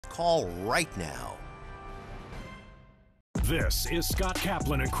Call right now. This is Scott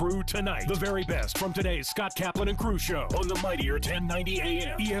Kaplan and Crew Tonight. The very best from today's Scott Kaplan and Crew show on the mightier 1090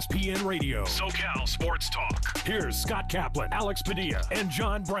 AM ESPN Radio. SoCal Sports Talk. Here's Scott Kaplan, Alex Padilla, and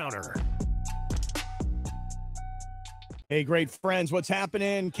John Browner. Hey, great friends. What's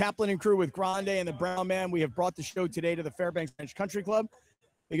happening? Kaplan and Crew with Grande and the Brown Man. We have brought the show today to the Fairbanks Ranch Country Club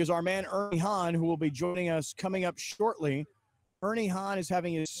because our man Ernie Hahn, who will be joining us coming up shortly, Ernie Hahn is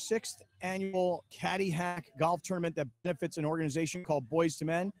having his 6th annual Caddy Hack golf tournament that benefits an organization called Boys to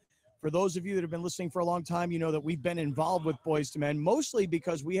Men. For those of you that have been listening for a long time, you know that we've been involved with Boys to Men, mostly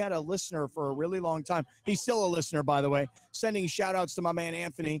because we had a listener for a really long time. He's still a listener, by the way, sending shout-outs to my man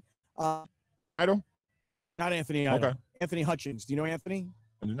Anthony. Idol? Not Anthony Idol. Okay. Anthony Hutchins. Do you know Anthony?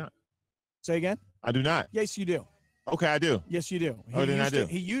 I do not. Say again? I do not. Yes, you do. Okay, I do. Yes, you do. Then I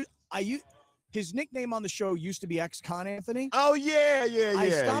do. His nickname on the show used to be Ex-Con Anthony. Oh, yeah. I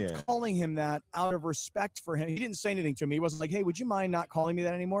stopped calling him that out of respect for him. He didn't say anything to me. He wasn't like, hey, would you mind not calling me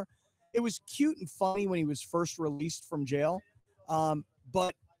that anymore? It was cute and funny when he was first released from jail.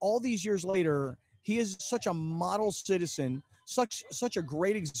 But all these years later, he is such a model citizen, such a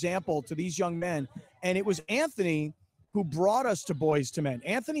great example to these young men. And it was Anthony who brought us to Boys to Men.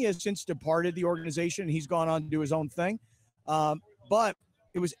 Anthony has since departed the organization, and he's gone on to do his own thing. But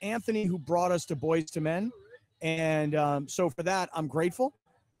it was Anthony who brought us to Boys to Men. And so for that, I'm grateful.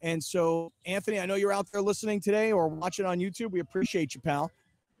 And so, Anthony, I know you're out there listening today or watching on YouTube. We appreciate you, pal.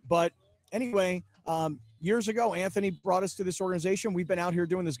 But anyway, years ago, Anthony brought us to this organization. We've been out here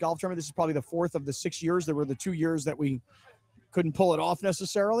doing this golf tournament. This is probably the 4th of the 6 years. There were the 2 years that we couldn't pull it off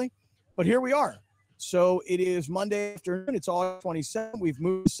necessarily. But here we are. So it is Monday afternoon. It's August 27th. We've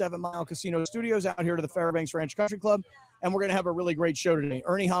moved 7 Mile Casino Studios out here to the Fairbanks Ranch Country Club, and we're going to have a really great show today.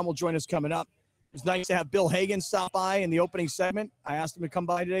 Ernie Hahn will join us coming up. It's nice to have Bill Hagan stop by in the opening segment. I asked him to come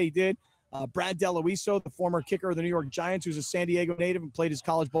by today. He did. Brad DeLuiso, the former kicker of the New York Giants, who's a San Diego native and played his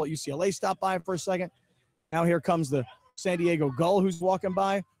college ball at UCLA, stopped by for a second. Now here comes the San Diego Gull who's walking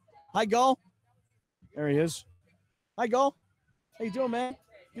by. Hi, Gull. There he is. Hi, Gull. How you doing, man?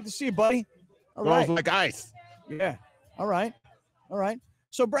 Good to see you, buddy. All right. Like ice. Yeah. All right.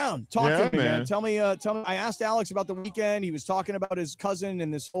 So Brown, talk to me, man. Tell me. I asked Alex about the weekend. He was talking about his cousin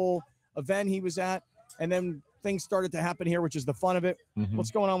and this whole event he was at, and then things started to happen here, which is the fun of it. Mm-hmm.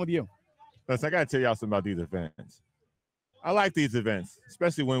 What's going on with you? Listen, I got to tell y'all something about these events. I like these events,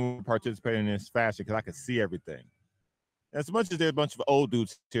 especially when we participate in this fashion, because I can see everything. As much as there's a bunch of old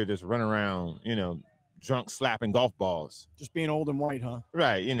dudes here just running around, drunk slapping golf balls. Just being old and white, huh?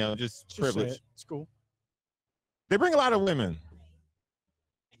 Right, just privilege. It's cool. They bring a lot of women,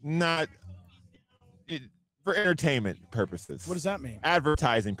 not for entertainment purposes. What does that mean?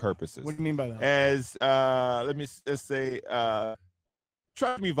 Advertising purposes. What do you mean by that? As let's say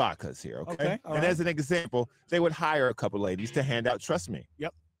Trust Me vodkas here, okay? All and right. as an example, they would hire a couple ladies to hand out Trust Me.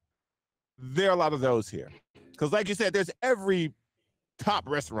 Yep. There are a lot of those here. Because like you said, there's every top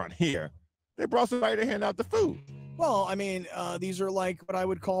restaurant here. They brought somebody to hand out the food. Well, I mean, these are like what I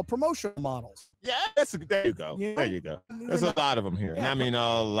would call promotional models. Yeah, there you go. Yeah. There you go. There's a lot of them here. Yeah. I mean,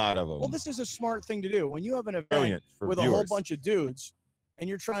 a lot of them. Well, this is a smart thing to do. When you have an event Brilliant for with viewers. a whole bunch of dudes and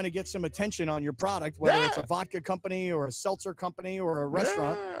you're trying to get some attention on your product, whether it's a vodka company or a seltzer company or a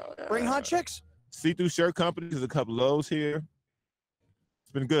restaurant, bring hot chicks. See-through shirt company. There's a couple of those here.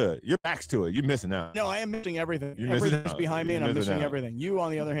 It's been good. Your back's to it. You're missing out. No, I am missing everything. You're missing Everything's out. behind me, and I'm missing out. everything. You, on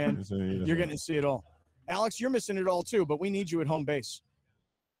the other hand, you're getting to see it all. Alex, you're missing it all too, but we need you at home base.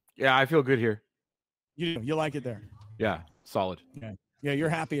 Yeah, I feel good here. You like it there? Yeah, solid. Yeah, you're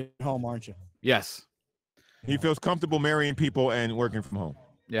happy at home, aren't you? Yes. He feels comfortable marrying people and working from home.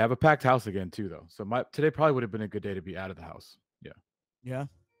 Yeah, I have a packed house again too, though. So today probably would have been a good day to be out of the house. Yeah. Yeah.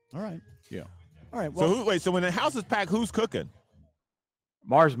 All right. Yeah. All right. Well, So when the house is packed, who's cooking?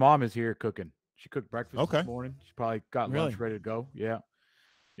 Mars' mom is here cooking. She cooked breakfast Okay. this morning. She probably got Really? lunch ready to go. Yeah.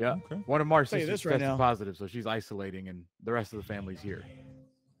 Yeah. Okay. One of Mars' Tell you sisters this right tested now. positive, so she's isolating, and the rest of the family's here.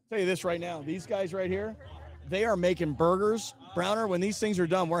 tell you this right now. These guys right here, they are making burgers. Browner, when these things are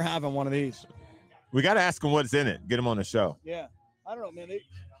done, we're having one of these. We got to ask him what's in it. Get him on the show. Yeah. I don't know, man.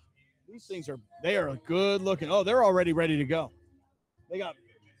 These things they are good looking. Oh, they're already ready to go. They got,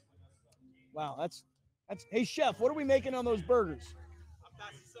 wow, that's, hey, chef, what are we making on those burgers? I'm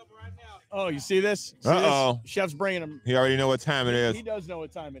passing some right now. Oh, you see this? Uh-oh. This? Chef's bringing them. He already know what time it is. He does know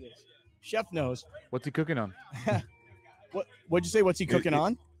what time it is. Chef knows. What's he cooking on? What'd you say? What's he cooking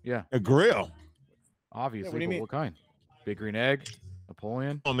on? Yeah. A grill. Obviously. what do you but mean? what kind? Big green egg, a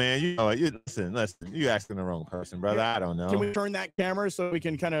Napoleon. Oh man, listen. You asking the wrong person, brother. Yeah. I don't know. Can we turn that camera so we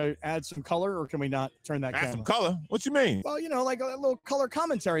can kind of add some color, or can we not turn that Add camera? some color? What you mean? Well, like a little color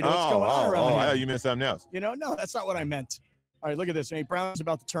commentary to what's going on around here. Oh, you meant something else. No, that's not what I meant. All right, look at this. Hey, Brown's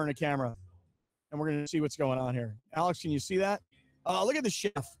about to turn a camera, and we're going to see what's going on here. Alex, can you see that? Look at the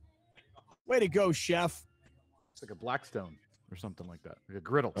chef. Way to go, chef. It's like a Blackstone or something like that. Like a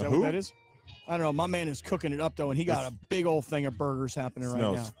griddle. Is that what that is? I don't know. My man is cooking it up, though, and he got a big old thing of burgers happening right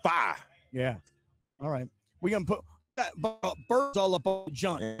now. Fire. Yeah. All right. We're going to put that burgers all up on the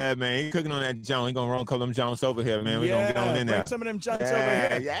junk. Yeah, man. He cooking on that John. He going to run a couple of them Jones over here, man. We're going to get on in there. Bring some of them junks over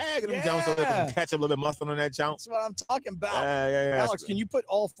here. Yeah, get them Jones over there. Catch a little bit of muscle on that Jones. That's what I'm talking about. Yeah. Alex, can you put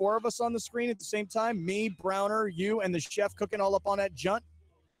all four of us on the screen at the same time? Me, Browner, you, and the chef cooking all up on that junt?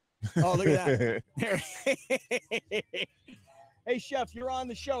 Oh, look at that. Hey, chef, you're on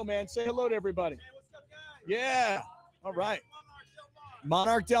the show, man. Say hello to everybody. Hey, what's up, guys? Yeah. All right.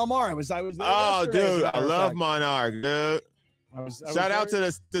 Monarch Del Mar. I was there dude, I love Monarch, dude. Shout out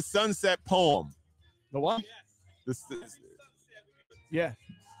to the Sunset Poem. The what? Yeah.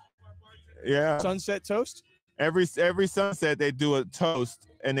 Sunset toast? Every sunset they do a toast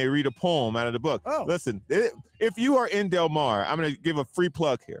and they read a poem out of the book. Oh. Listen, if you are in Del Mar, I'm going to give a free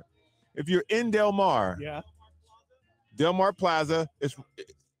plug here. If you're in Del Mar, Del Mar Plaza,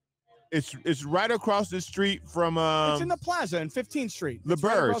 it's right across the street from it's in the plaza in 15th Street. LaBerge.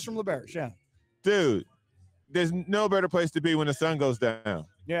 Right across from LaBerge, yeah. Dude, there's no better place to be when the sun goes down.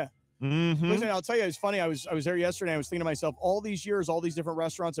 Yeah. Mm-hmm. Listen, I'll tell you, it's funny. I was there yesterday. I was thinking to myself, all these years, all these different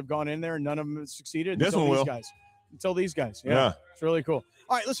restaurants have gone in there, and none of them have succeeded until these guys. Yeah. It's really cool.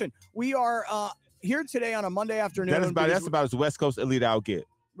 All right, listen, we are here today on a Monday afternoon. That's about as West Coast elite I'll get.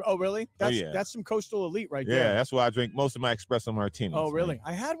 Oh, really? That's some coastal elite right there. Yeah, that's why I drink most of my espresso martinis. Oh, really? Man.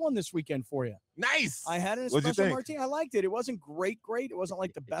 I had one this weekend for you. Nice. I had an espresso martini. I liked it. It wasn't great. It wasn't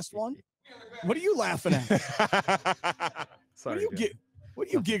like the best one. What are you laughing at? Sorry. What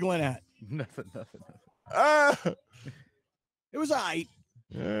are you giggling at? Nothing. It was all right.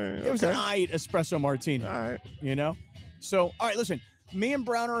 It was an all right espresso martini. All right. So, all right, listen. Me and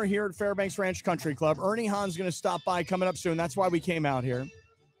Browner are here at Fairbanks Ranch Country Club. Ernie Hahn's going to stop by coming up soon. That's why we came out here.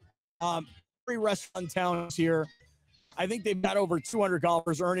 Every restaurant in town is here. I think they've got over 200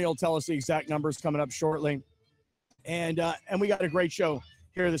 golfers. Ernie will tell us the exact numbers coming up shortly. And we got a great show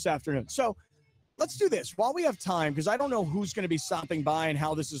here this afternoon. So let's do this while we have time, because I don't know who's going to be stopping by and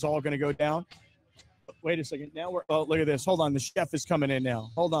how this is all going to go down. Wait a second. Now look at this. Hold on. The chef is coming in now.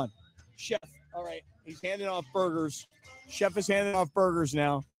 Hold on. Chef. All right. He's handing off burgers. Chef is handing off burgers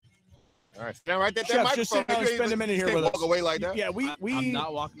now. All right. Stand right there. Chef, just sit down and spend a minute here with us. Walk away like that. Yeah, I'm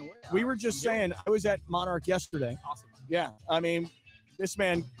not walking away. We were just saying, I was at Monarch yesterday. Awesome. Yeah. I mean, this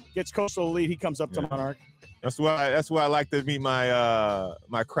man gets coastal elite. He comes up to Monarch. That's why I like to meet my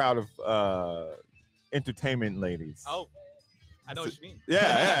my crowd of entertainment ladies. Oh, I know what you mean.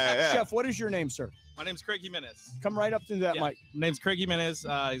 Yeah. Chef, what is your name, sir? My name's Craig Jimenez. Come right up to that mic. My name's Craig Jimenez,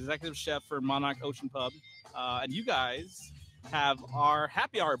 executive chef for Monarch Ocean Pub. And you guys have our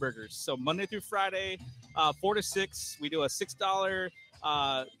happy hour burgers. So Monday through Friday, 4 to 6, we do a $6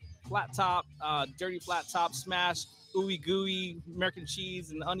 flat top, dirty flat top smash, ooey gooey American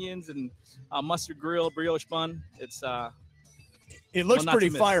cheese and onions and mustard grilled brioche bun. It looks pretty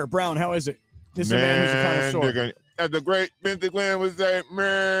fire. Brown, how is it? This is a man who's a connoisseur. As the great Vince Glenn would say,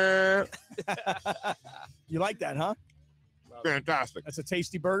 man. You like that, huh? Fantastic. That's a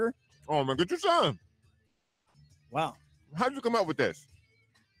tasty burger. Oh man, get your son. Wow. How'd you come up with this?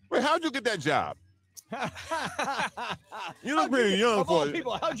 Wait, how'd you get that job? You look pretty young for it.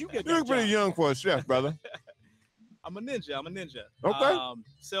 How'd you get that You look pretty young for a chef, brother. I'm a ninja.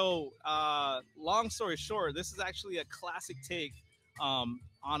 Okay. Long story short, this is actually a classic take on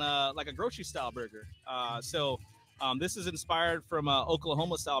a grocery style burger. This is inspired from a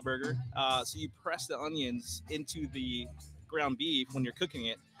Oklahoma style burger. So you press the onions into the ground beef when you're cooking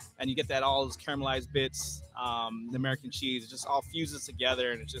it, and you get that all those caramelized bits, the American cheese, it just all fuses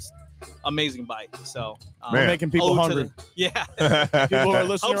together, and it's just amazing bite. So we're making people hungry. Yeah. People who are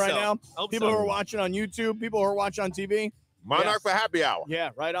listening right now, people who so. are watching on YouTube, people who are watching on TV. Monarch for happy hour.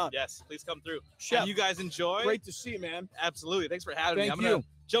 Yeah, right on. Yes, please come through. Chef, and you guys enjoy. Great to see you, man. Absolutely. Thanks for having me. Thank I'm you. gonna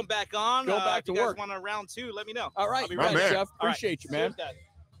jump back on. Go back to if you work. guys want a round 2, let me know. All right. I'll be Right, ready. Chef. All right. Appreciate you, man.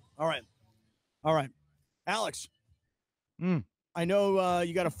 All right. Alex. I know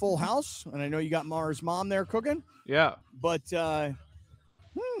you got a full house, and I know you got Mara's mom there cooking. Yeah. But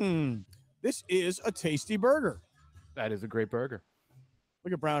this is a tasty burger. That is a great burger.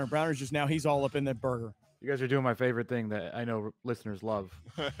 Look at Browner. Browner's just now, he's all up in that burger. You guys are doing my favorite thing that I know listeners love.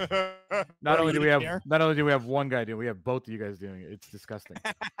 Are Not only you do we have there? one guy doing it, we have both of you guys doing it. It's disgusting.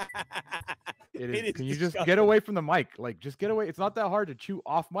 It is. is Can you just disgusting. get away from the mic? Like, just get away. It's not that hard to chew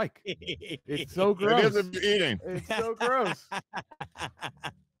off mic. It's so It gross. isn't eating. It's so gross.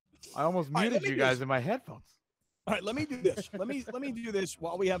 I almost right, muted let me you guys just- in my headphones. All right, let me do this. Let me do this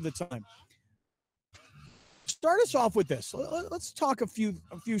while we have the time. Start us off with this. Let's talk a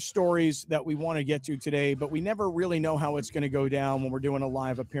few stories that we want to get to today, but we never really know how it's going to go down when we're doing a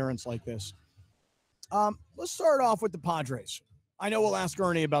live appearance like this. Let's start off with the Padres. I know we'll ask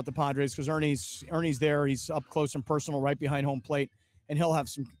Ernie about the Padres because Ernie's there. He's up close and personal, right behind home plate, and he'll have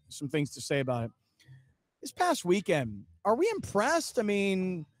some things to say about it. This past weekend, are we impressed? I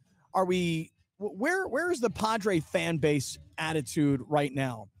mean, are we? Where is the Padre fan base attitude right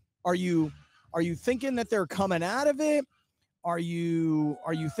now? Are you thinking that they're coming out of it? Are you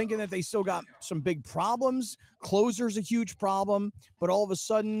thinking that they still got some big problems? Closer's a huge problem, but all of a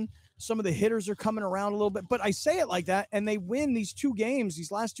sudden some of the hitters are coming around a little bit. But I say it like that, and they win these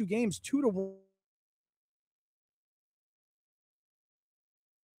last two games, 2-1.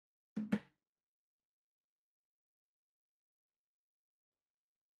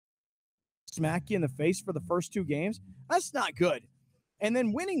 Smack you in the face for the first two games. That's not good. And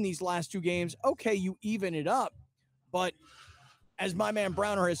then winning these last two games, okay, you even it up. But as my man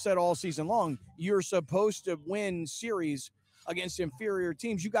Browner has said all season long, you're supposed to win series against inferior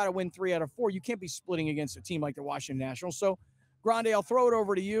teams. You got to win 3 out of 4. You can't be splitting against a team like the Washington Nationals. So, Grande, I'll throw it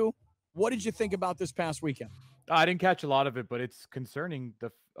over to you. What did you think about this past weekend? I didn't catch a lot of it, but it's concerning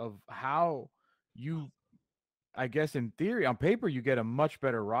of how you, I guess in theory, on paper, you get a much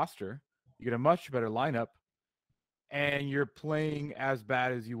better roster. You get a much better lineup, and you're playing as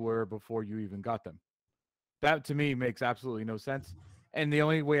bad as you were before you even got them. That, to me, makes absolutely no sense. And the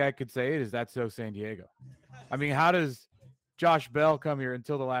only way I could say it is that's so San Diego. I mean, how does Josh Bell come here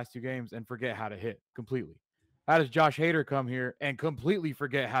until the last 2 games and forget how to hit completely? How does Josh Hader come here and completely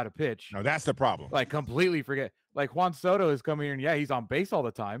forget how to pitch? No, that's the problem. Like, completely forget. Like, Juan Soto is coming here, and yeah, he's on base all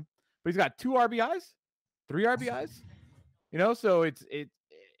the time, but he's got 2 RBIs, 3 RBIs. You know, so it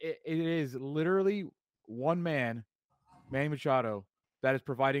is literally one man, Manny Machado, that is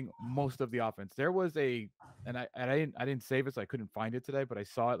providing most of the offense. There was I didn't save it, so I couldn't find it today, but I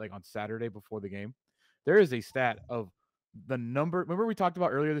saw it like on Saturday before the game. There is a stat of the number. Remember we talked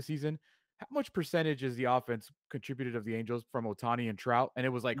about earlier this season, how much percentage is the offense contributed of the Angels from Ohtani and Trout? And it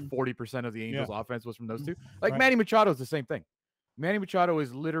was like 40% of the Angels' offense was from those two. Like, right. Manny Machado is the same thing. Manny Machado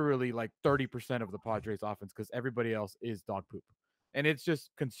is literally like 30% of the Padres offense because everybody else is dog poop. And it's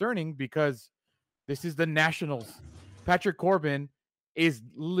just concerning because this is the Nationals. Patrick Corbin is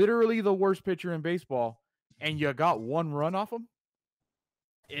literally the worst pitcher in baseball, and you got 1 run off him.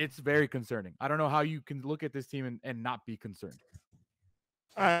 It's very concerning. I don't know how you can look at this team and not be concerned.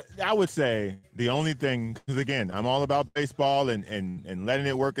 I would say the only thing, because again, I'm all about baseball and letting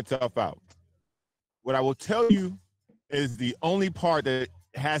it work itself out. What I will tell you is the only part that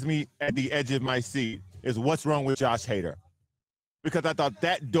has me at the edge of my seat is what's wrong with Josh Hader. Because I thought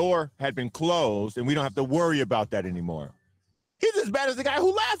that door had been closed and we don't have to worry about that anymore. He's as bad as the guy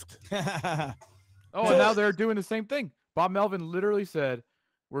who left. And now they're doing the same thing. Bob Melvin literally said,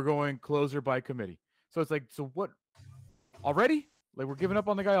 we're going closer by committee. So it's like, so what? Already? Like, we're giving up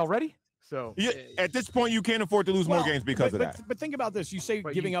on the guy already? So yeah, at this point, you can't afford to lose more games because of that. But think about this. You say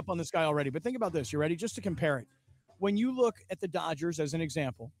giving up on this guy already, but think about this. You ready? Just to compare it. When you look at the Dodgers as an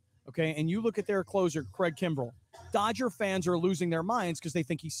example, okay, and you look at their closer, Craig Kimbrell, Dodger fans are losing their minds because they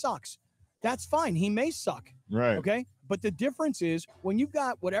think he sucks. That's fine. He may suck. Right. Okay. But the difference is when you've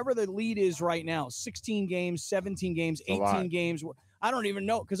got whatever the lead is right now, 16 games, 17 games, 18 games. I don't even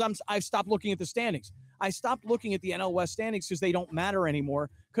know because I've stopped looking at the standings. I stopped looking at the NL West standings because they don't matter anymore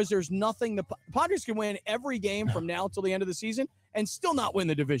because there's nothing. The Padres can win every game from now till the end of the season and still not win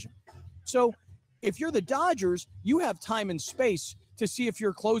the division. So if you're the Dodgers, you have time and space to see if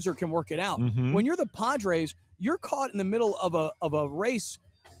your closer can work it out. Mm-hmm. When you're the Padres, you're caught in the middle of a race.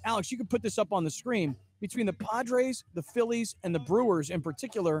 Alex, you can put this up on the screen. Between the Padres, the Phillies, and the Brewers in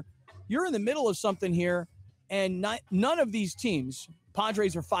particular, you're in the middle of something here, and none of these teams,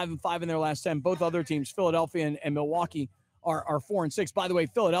 Padres are 5-5 in their last 10. Both other teams, Philadelphia and Milwaukee, are 4-6. By the way,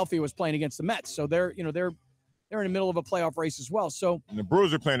 Philadelphia was playing against the Mets, so they're in the middle of a playoff race as well. So and the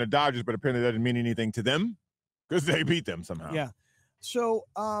Brewers are playing the Dodgers, but apparently that doesn't mean anything to them because they beat them somehow. Yeah. So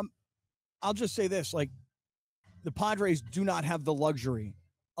I'll just say this: like the Padres do not have the luxury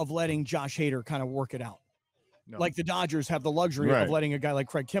of letting Josh Hader kind of work it out. No. Like the Dodgers have the luxury of letting a guy like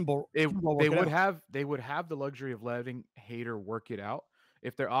Craig Kimbrell. They would have the luxury of letting Hader work it out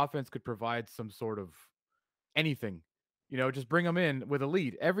if their offense could provide some sort of anything. Just bring them in with a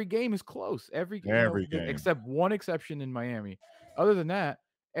lead. Every game is close. Every Every game, game. except one exception in Miami. Other than that,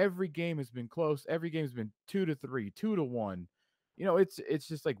 every game has been close. Every game has been 2-3, 2-1. It's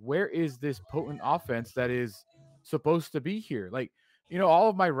just like, where is this potent offense that is supposed to be here? Like, all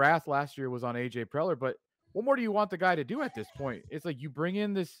of my wrath last year was on AJ Preller, but what more do you want the guy to do at this point? It's like, you bring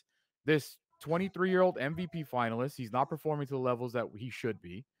in this 23-year-old MVP finalist. He's not performing to the levels that he should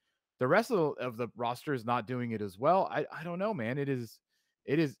be. The rest of the roster is not doing it as well. I don't know, man. It is,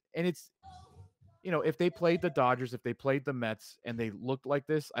 and it's, if they played the Dodgers, if they played the Mets, and they looked like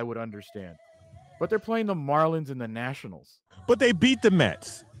this, I would understand. But they're playing the Marlins and the Nationals. But they beat the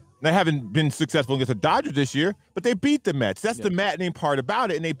Mets. They haven't been successful against the Dodgers this year, but they beat the Mets. That's the maddening part about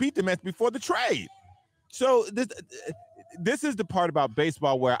it, and they beat the Mets before the trade. So this is the part about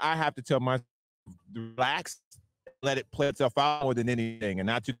baseball where I have to tell myself, relax, let it play itself out more than anything, and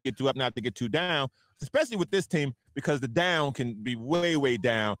not to get too up, not to get too down, especially with this team, because the down can be way, way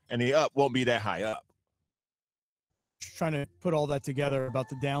down, and the up won't be that high up. Trying to put all that together about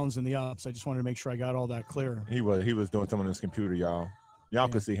the downs and the ups. I just wanted to make sure I got all that clear. He was doing something on his computer, y'all. Y'all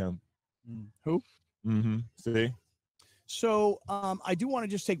could see him. Who? Mm-hmm. See? So I do want to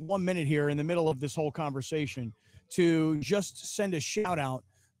just take 1 minute here in the middle of this whole conversation to just send a shout out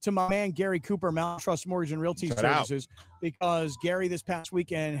to my man, Gary Cooper, Mountain Trust Mortgage and Realty Services, because Gary this past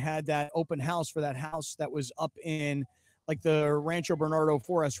weekend had that open house for that house that was up in like the Rancho Bernardo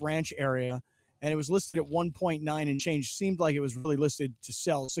Forest Ranch area. And it was listed at 1.9 and change. Seemed like it was really listed to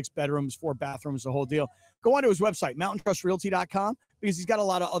sell 6 bedrooms, 4 bathrooms, the whole deal. Go onto his website, mountaintrustrealty.com, because he's got a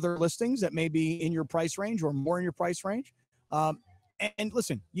lot of other listings that may be in your price range or more in your price range. And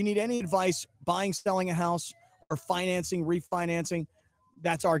listen, you need any advice buying, selling a house, or financing, refinancing,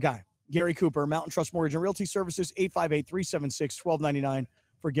 that's our guy, Gary Cooper, Mountain Trust Mortgage and Realty Services, 858-376-1299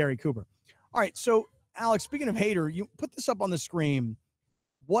 for Gary Cooper. All right, so Alex, speaking of Hader, you put this up on the screen.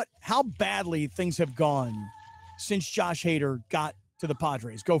 How badly things have gone since Josh Hader got to the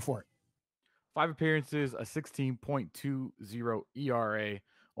Padres. Go for it. 5 appearances, a 16.20 ERA,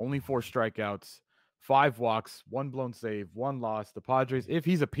 only 4 strikeouts, 5 walks, 1 blown save, 1 loss. The Padres, if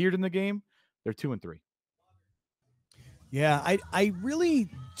he's appeared in the game, they're 2-3. Yeah, I really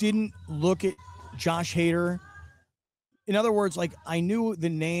didn't look at Josh Hader. In other words, like, I knew the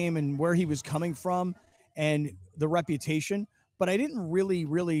name and where he was coming from and the reputation, but I didn't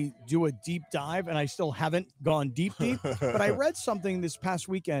really do a deep dive, and I still haven't gone deep. But I read something this past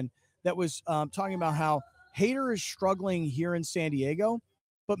weekend that was talking about how Hader is struggling here in San Diego,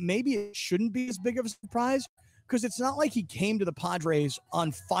 but maybe it shouldn't be as big of a surprise because it's not like he came to the Padres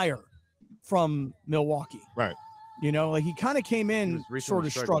on fire from Milwaukee. Right. Like he kind of came in sort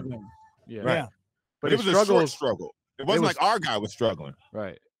of struggling. Yeah. Right. Yeah. But it was a short struggle. It wasn't like our guy was struggling.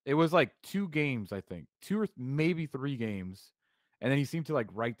 Right. It was like 2 games, I think. 2 or maybe 3 games. And then he seemed to like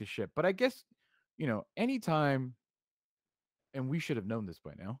right the ship. But I guess, anytime, and we should have known this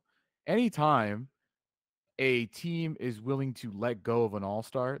by now, anytime a team is willing to let go of an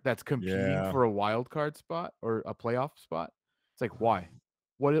all-star that's competing for a wild card spot or a playoff spot, it's like, why?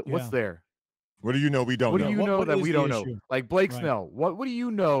 What's there? What do you know we don't know? What do you know that we don't know? Like Blake Snell. What do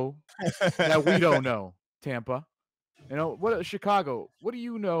you know that we don't know, Tampa? What Chicago? What do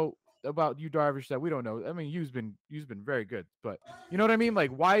you know about you Darvish that we don't know? I mean, you've been very good, but you know what I mean?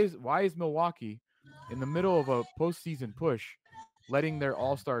 Like, why is Milwaukee in the middle of a postseason push letting their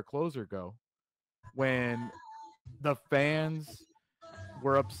all-star closer go when the fans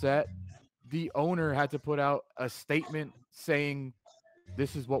were upset? The owner had to put out a statement saying,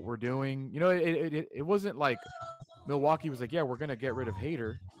 this is what we're doing. It wasn't like Milwaukee was like, yeah, we're going to get rid of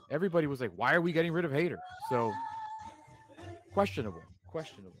Hader. Everybody was like, why are we getting rid of Hader? So questionable.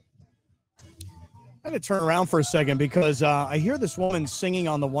 I had to turn around for a second because I hear this woman singing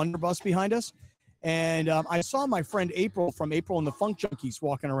on the Wonder Bus behind us. And I saw my friend April from April and the Funk Junkies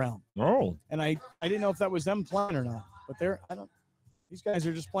walking around. Oh. And I didn't know if that was them playing or not. But these guys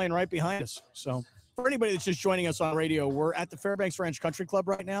are just playing right behind us. So for anybody that's just joining us on radio, we're at the Fairbanks Ranch Country Club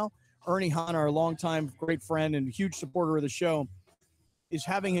right now. Ernie Hahn, our longtime great friend and huge supporter of the show, is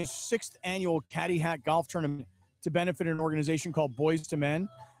having his 6th annual Caddy Hack golf tournament to benefit an organization called Boys to Men.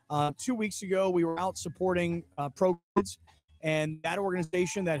 2 weeks ago, we were out supporting Pro Kids, and that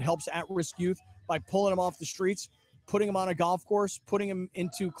organization that helps at-risk youth by pulling them off the streets, putting them on a golf course, putting them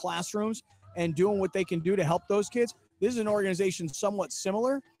into classrooms, and doing what they can do to help those kids. This is an organization somewhat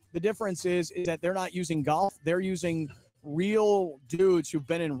similar. The difference is that they're not using golf. They're using real dudes who've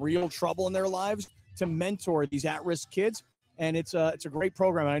been in real trouble in their lives to mentor these at-risk kids. And it's a great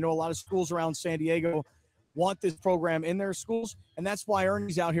program. And I know a lot of schools around San Diego want this program in their schools. And that's why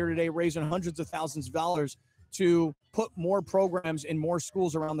Ernie's out here today raising hundreds of thousands of dollars to put more programs in more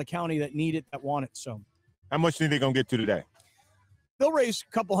schools around the county that need it, that want it. So How much do you think they're going to get to today? they'll raise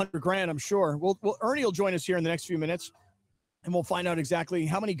a couple $100,000, I'm sure. Ernie will join us here in the next few minutes, and we'll find out exactly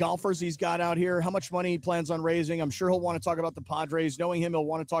how many golfers he's got out here, how much money he plans on raising. I'm sure he'll want to talk about the Padres. Knowing him, he'll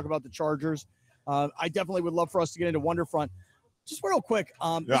want to talk about the Chargers. I definitely would love for us to get into Wonderfront. Just real quick.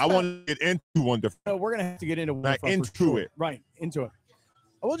 I want to get into Wonderfront. No, we're going to have to get into Wonderfront. Into sure. it. Right, into it.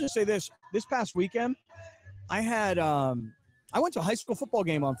 I will just say this. This past weekend, I had I went to a high school football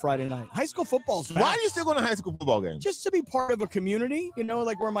game on Friday night. High school football's back. Why are you still going to high school football games? Just to be part of a community,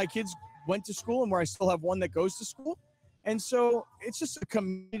 like where my kids went to school and where I still have one that goes to school. And so it's just a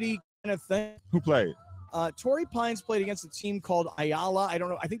community kind of thing. Who played? Torrey Pines played against a team called Ayala. I don't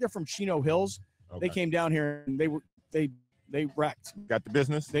know. I think they're from Chino Hills. Okay. They came down here and they wrecked. Got the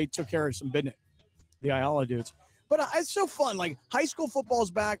business? They took care of some business, the Ayala dudes. But it's so fun. Like, high school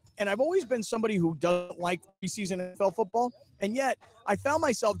football's back, and I've always been somebody who doesn't like preseason NFL football, and yet I found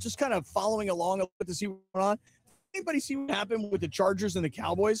myself just kind of following along a little bit to see what's going on. Anybody see what happened with the Chargers and the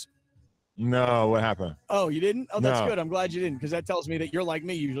Cowboys? No, what happened? Oh, you didn't? Oh, that's No. good. I'm glad you didn't, because that tells me that you're like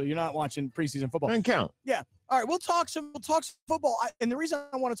me usually. You're not watching preseason football. Doesn't count. Yeah. All right, we'll talk some football. And the reason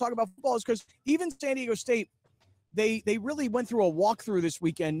I want to talk about football is because even San Diego State, they really went through a walkthrough this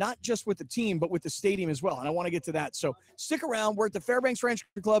weekend, not just with the team, but with the stadium as well. And I want to get to that. So stick around. We're at the Fairbanks Ranch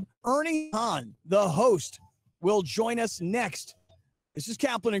Club. Ernie Hahn, the host, will join us next. This is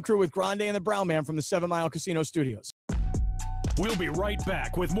Kaplan and crew with Grande and the Brown Man from the 7 Mile Casino Studios. We'll be right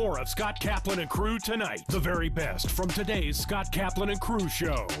back with more of Scott Kaplan and crew tonight. The very best from today's Scott Kaplan and crew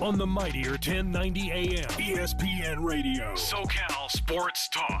show on the mightier 1090 AM ESPN Radio. SoCal Sports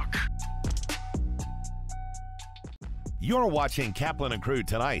Talk. You're watching Kaplan and Crew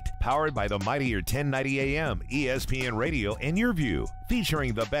tonight, powered by the mightier 1090 AM ESPN Radio and Your View,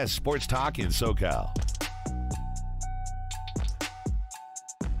 featuring the best sports talk in SoCal.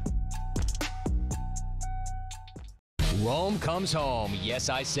 Rome comes home. Yes,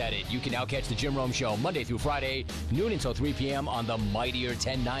 I said it. You can now catch the Jim Rome Show Monday through Friday, noon until 3 p.m. on the mightier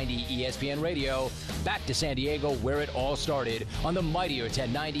 1090 ESPN Radio. Back to San Diego, where it all started, on the mightier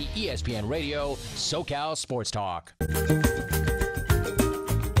 1090 ESPN Radio, SoCal Sports Talk.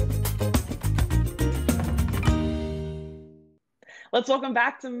 Let's welcome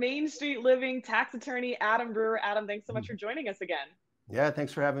back to Main Street Living tax attorney Adam Brewer. Adam, thanks so much for joining us again. Yeah,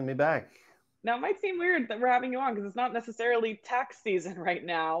 thanks for having me back. Now, it might seem weird that we're having you on because it's not necessarily tax season right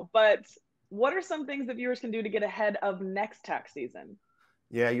now, but what are some things that viewers can do to get ahead of next tax season?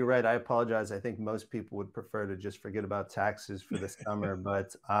 Yeah, you're right. I apologize. I think most people would prefer to just forget about taxes for the summer,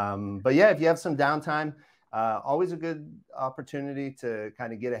 but yeah, if you have some downtime, always a good opportunity to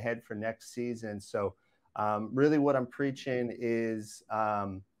kind of get ahead for next season. So really what I'm preaching is,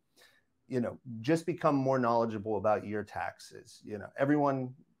 just become more knowledgeable about your taxes.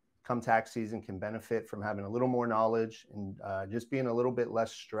 Everyone come tax season can benefit from having a little more knowledge and just being a little bit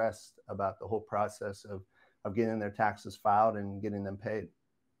less stressed about the whole process of getting their taxes filed and getting them paid.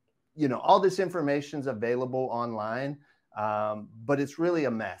 All this information is available online, but it's really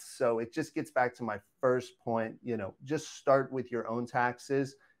a mess. So it just gets back to my first point, just start with your own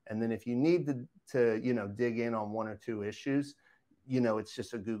taxes. And then if you need to dig in on one or two issues, it's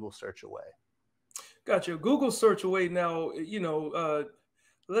just a Google search away. Gotcha. Google search away. Now,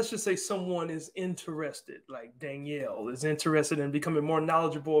 let's just say someone is interested, like Danielle is interested in becoming more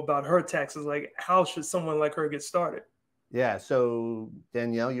knowledgeable about her taxes. Like, how should someone like her get started? Yeah. So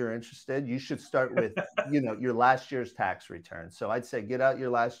Danielle, you're interested. You should start with, your last year's tax return. So I'd say get out your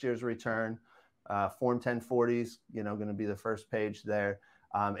last year's return. Form 1040 is, going to be the first page there.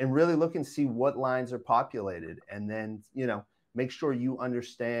 And really look and see what lines are populated. And then, make sure you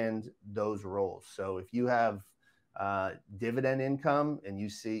understand those roles. So if you have dividend income and you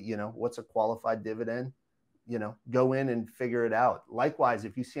see, what's a qualified dividend, go in and figure it out. Likewise,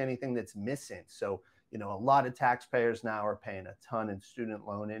 if you see anything that's missing. So, a lot of taxpayers now are paying a ton in student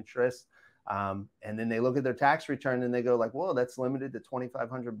loan interest. And then they look at their tax return and they go like, whoa, that's limited to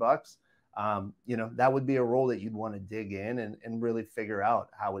 $2,500. That would be a role that you'd want to dig in and really figure out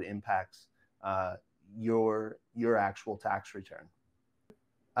how it impacts your actual tax return.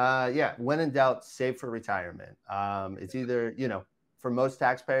 Yeah, when in doubt, save for retirement. It's either, for most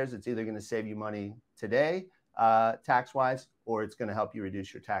taxpayers, it's either going to save you money today, tax-wise, or it's going to help you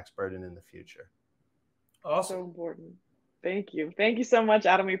reduce your tax burden in the future. Awesome. So important. Thank you. Thank you so much,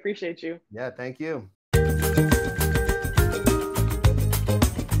 Adam. We appreciate you. Yeah, thank you.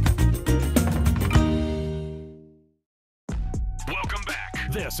 Welcome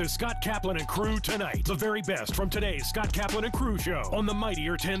back. This This is Scott Kaplan and Crew Tonight. The very best from today's Scott Kaplan and Crew show on the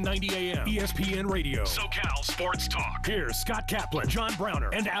mightier 1090 AM ESPN Radio. SoCal Sports Talk. Here's Scott Kaplan, John Browner,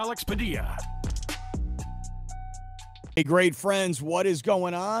 and Alex Padilla. Hey, great friends, what is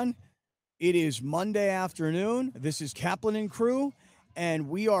going on? It is Monday afternoon. This is Kaplan and Crew, and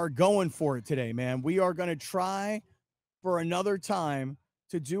we are going for it today, man. We are going to try for another time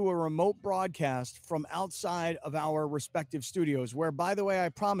to do a remote broadcast from outside of our respective studios, where, by the way, I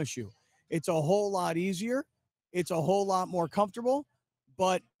promise you, it's a whole lot easier. It's a whole lot more comfortable.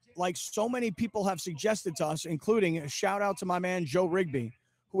 But like so many people have suggested to us, including a shout out to my man, Joe Rigby,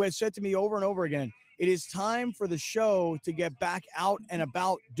 who has said to me over and over again, it is time for the show to get back out and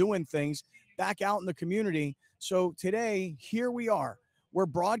about doing things, back out in the community. So today, here we are. We're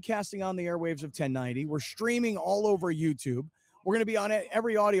broadcasting on the airwaves of 1090. We're streaming all over YouTube. We're going to be on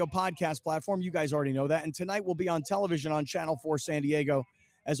every audio podcast platform. You guys already know that. And tonight we'll be on television on Channel 4 San Diego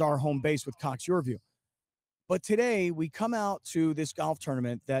as our home base with Cox Yorview. But today we come out to this golf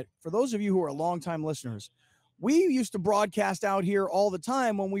tournament that, for those of you who are longtime listeners, we used to broadcast out here all the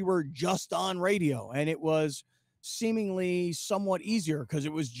time when we were just on radio. And it was seemingly somewhat easier because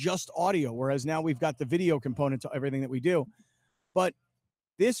it was just audio, whereas now we've got the video component to everything that we do. But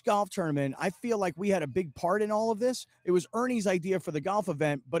this golf tournament, I feel like we had a big part in all of this. It was Ernie's idea for the golf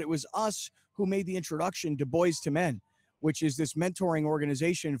event, but it was us who made the introduction to Boys to Men, which is this mentoring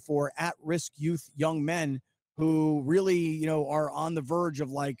organization for at-risk youth young men who really, are on the verge of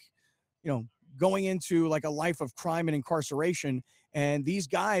going into like a life of crime and incarceration. And these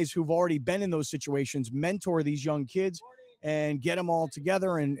guys who've already been in those situations mentor these young kids and get them all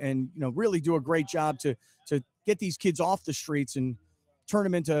together and really do a great job to get these kids off the streets and turn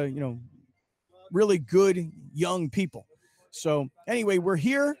them into, really good young people. So anyway, we're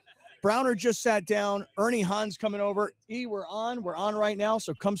here. Browner just sat down. Ernie Hahn's coming over. We're on right now.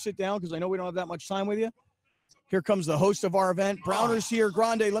 So come sit down because I know we don't have that much time with you. Here comes the host of our event. Browner's here.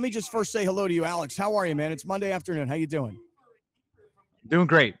 Grande, let me just first say hello to you, Alex. How are you, man? It's Monday afternoon. How you doing? Doing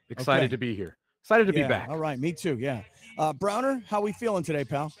great. Excited to be here. Excited to be back. All right. Me too. Yeah. Browner, how we feeling today,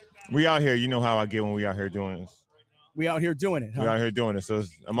 pal? We out here. You know how I get when we out here doing this. We out here doing it, huh? We out here doing it. So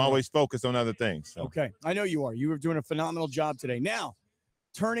I'm always focused on other things. So. Okay. I know you are. You were doing a phenomenal job today. Now,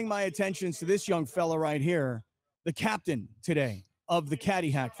 turning my attention to this young fella right here, the captain today of the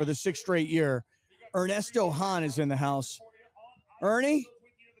Caddy Hack for the 6th straight year, Ernesto Hahn is in the house. Ernie,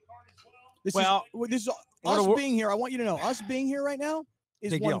 this is us being here. I want you to know, us being here right now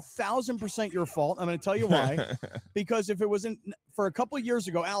is 1,000% your fault. I'm going to tell you why. Because if it wasn't for a couple of years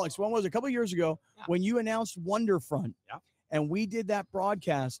ago, Alex, when was it? A couple of years ago when you announced Wonderfront, and we did that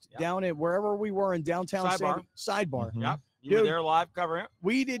broadcast down at wherever we were in downtown Sidebar. Yep. You were there live covering it.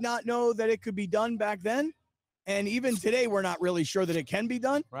 We did not know that it could be done back then. And even today, we're not really sure that it can be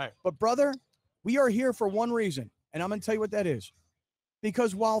done. Right. But brother, we are here for one reason. And I'm going to tell you what that is.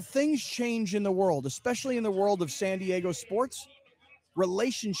 Because while things change in the world, especially in the world of San Diego sports,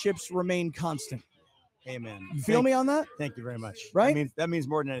 relationships remain constant. Amen. You feel me on that? Thank you very much. Right? That means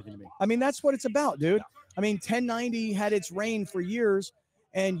more than anything to me. I mean, that's what it's about, dude. Yeah. I mean, 1090 had its reign for years,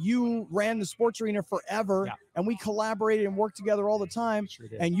 and you ran the sports arena forever, and we collaborated and worked together all the time. Sure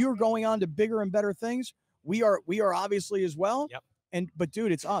did. And you're going on to bigger and better things. We are obviously as well. Yep. But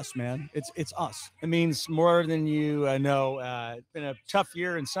dude, it's us, man. It's us. It means more than you know. It's been a tough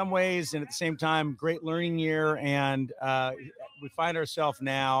year in some ways, and at the same time, great learning year. And we find ourselves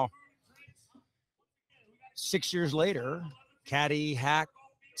now 6 years later, Caddy Hack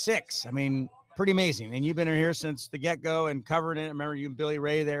 6. I mean, pretty amazing. And you've been here since the get-go and covering it. I remember you and Billy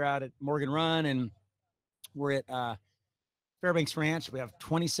Ray there out at Morgan Run, and we're at Fairbanks Ranch. We have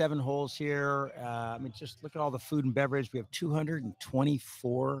 27 holes here. I mean, just look at all the food and beverage. We have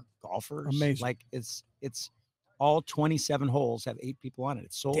 224 golfers. Amazing. Like it's all 27 holes have 8 people on it.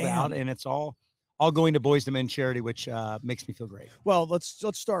 It's sold out, and it's all going to Boys to Men charity, which makes me feel great. Well, let's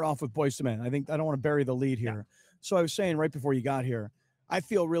start off with Boys to Men. I don't want to bury the lead here. Yeah. So I was saying right before you got here, I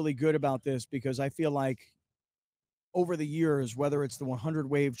feel really good about this because I feel like over the years, whether it's the 100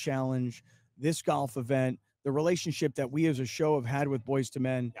 Wave Challenge, this golf event, the relationship that we as a show have had with Boys to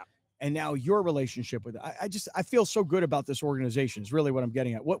Men, and now your relationship with it. I feel so good about this organization is really what I'm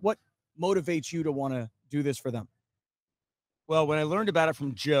getting at. What motivates you to want to do this for them? Well, when I learned about it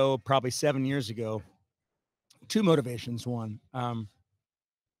from Joe probably 7 years ago, 2 motivations. One,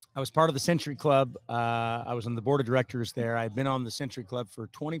 I was part of the Century Club. I was on the board of directors there. I'd been on the Century Club for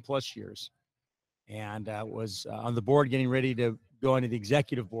 20 plus years, and was on the board getting ready to go into the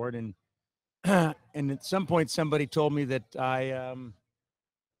executive board. And at some point, somebody told me that I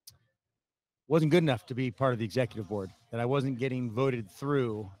wasn't good enough to be part of the executive board, that I wasn't getting voted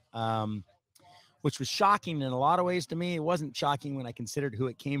through, which was shocking in a lot of ways to me. It wasn't shocking when I considered who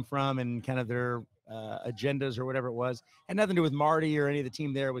it came from and kind of their agendas or whatever it was. Had nothing to do with Marty or any of the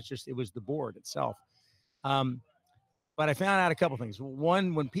team there. It was the board itself. But I found out a couple things.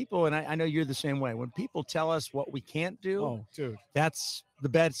 One, when people, and I know you're the same way, when people tell us what we can't do, Oh, dude, that's the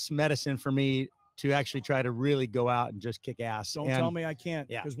best medicine for me to actually try to really go out and just kick ass. don't tell me I can't.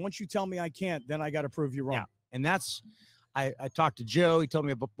 Yeah. Because once you tell me I can't, then I got to prove you wrong. Yeah. And that's, I talked to Joe. He told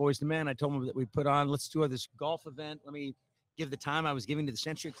me about Boys to Men. I told him that we put on, let's do this golf event. Let me give the time I was giving to the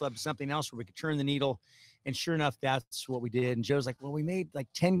Century Club something else where we could turn the needle. And sure enough, that's what we did. And Joe's like, well, we made like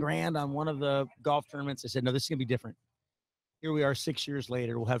 10 grand on one of the golf tournaments. I said, no, this is going to be different. Here we are 6 years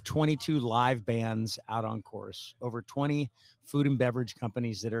later. We'll have 22 live bands out on course, over 20 food and beverage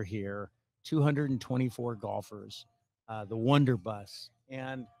companies that are here, 224 golfers, the Wonder Bus.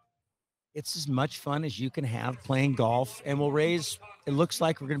 And it's as much fun as you can have playing golf. And we'll raise, it looks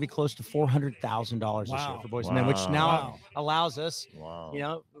like we're going to be close to $400,000 this year for Boys and Men, which now allows us, you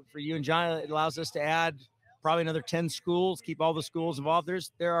know, for you and John, it allows us to add probably another 10 schools, keep all the schools involved.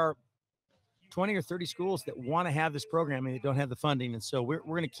 There are 20 or 30 schools that want to have this program and they don't have the funding. And so we're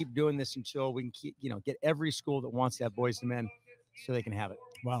going to keep doing this until we can keep, you know, get every school that wants to have Boys and Men so they can have it.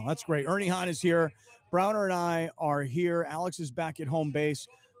 Wow, that's great. Ernie Hahn is here. Browner and I are here. Alex is back at home base.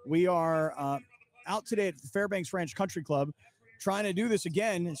 We are out today at the Fairbanks Ranch Country Club trying to do this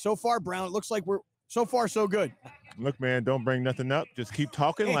again. So far, Brown, it looks like we're so far so good. Look, man, don't bring nothing up. Just keep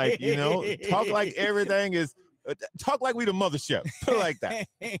talking like, you know, talk like everything is, talk like we the mothership. Put it like that.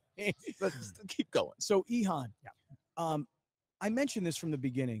 Let's keep going. So, Ihan, I mentioned this from the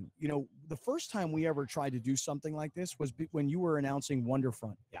beginning. You know, the first time we ever tried to do something like this was when you were announcing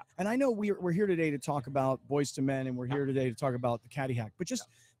Wonderfront. Yeah. And I know we're here today to talk about Boys to Men, and we're here today to talk about the Caddy Hack. But just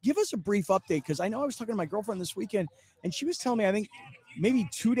give us a brief update, because I know I was talking to my girlfriend this weekend, and she was telling me I think maybe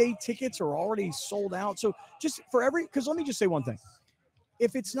 2-day tickets are already sold out. So just for because let me just say one thing.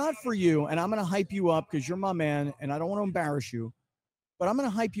 If it's not for you, and I'm going to hype you up because you're my man, and I don't want to embarrass you, but I'm going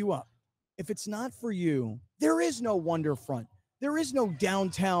to hype you up. If it's not for you, there is no Wonderfront. There is no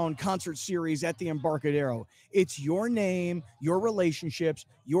downtown concert series at the Embarcadero. It's your name, your relationships,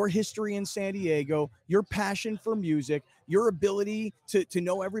 your history in San Diego, your passion for music, your ability to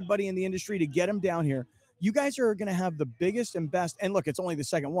know everybody in the industry, to get them down here. You guys are going to have the biggest and best. And look, it's only the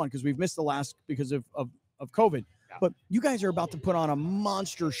second one because we've missed the last because of COVID. Yeah. But you guys are about to put on a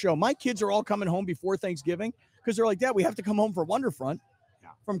monster show. My kids are all coming home before Thanksgiving because they're like, Dad, we have to come home for Wonderfront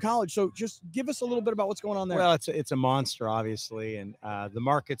from college. So just give us a little bit about what's going on there. Well, it's a monster, obviously. And the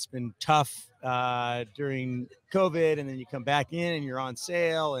market's been tough during COVID, and then you come back in and you're on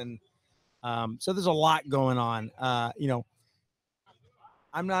sale. And so there's a lot going on. You know,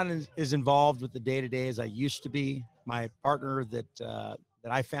 I'm not as involved with the day-to-day as I used to be. My partner that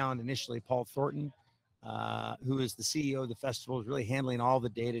I found initially, Paul Thornton, who is the CEO of the festival, is really handling all the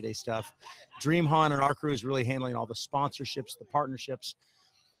day-to-day stuff. Dream Han and our crew is really handling all the sponsorships, the partnerships.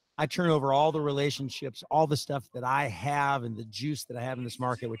 I turn over all the relationships, all the stuff that I have and the juice that I have in this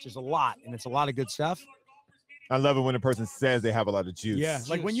market, which is a lot, and it's a lot of good stuff. I love it when a person says they have a lot of juice. Yeah,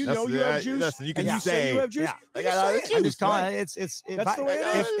 like when you know you have juice. Listen, you can and you say you have juice. Yeah. I got a lot of juice. I'm just calling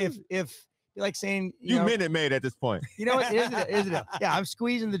it. If like saying you Minute Maid at this point. You know what? Isn't it? Yeah, I'm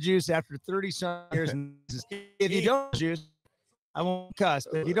squeezing the juice after 30-some years. And if you don't have juice, I won't cuss.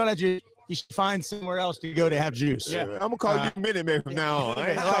 But if you don't have juice, you should find somewhere else to go to have juice. Yeah, I'm gonna call you Minute Maid from now on. I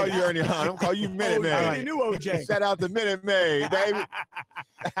ain't call you Ernie Hahn. I'm gonna call you Minute Maid. Right. New OJ. Shout out to Minute Maid, baby.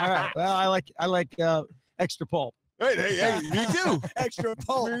 All right. Well, I like extra pulp. Hey, me too. Extra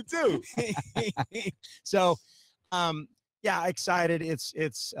pulp. Me too. So, yeah, excited.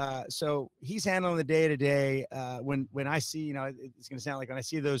 It's so he's handling the day to day. When I see, you know, it's gonna sound like when I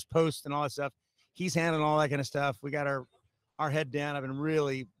see those posts and all that stuff, he's handling all that kind of stuff. We got our head down. I've been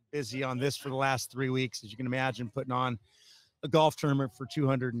really busy on this for the last 3 weeks, as you can imagine, putting on a golf tournament for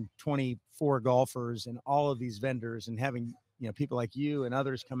 224 golfers and all of these vendors, and having, you know, people like you and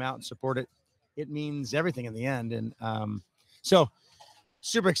others come out and support it. It means everything in the end. And so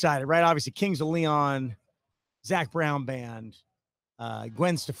super excited, right? Obviously, Kings of Leon, Zach Brown Band,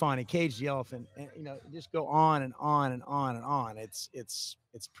 Gwen Stefani, Cage the Elephant, and, you know, just go on and on and on and on.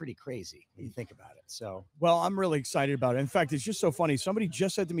 It's pretty crazy when you think about it. So, well, I'm really excited about it. In fact, it's just so funny. Somebody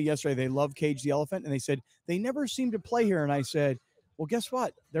just said to me yesterday they love Cage the Elephant, and they said they never seem to play here. And I said, well, guess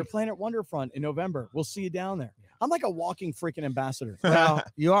what? They're playing at Wonderfront in November. We'll see you down there. Yeah. I'm like a walking freaking ambassador. Well,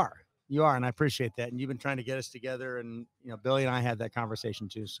 you are, and I appreciate that. And you've been trying to get us together, and, you know, Billy and I had that conversation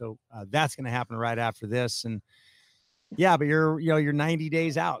too. So that's going to happen right after this. And Yeah, but you're 90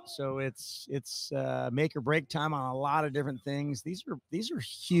 days out, so it's make or break time on a lot of different things. These are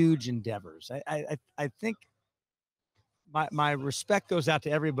huge endeavors. I think my respect goes out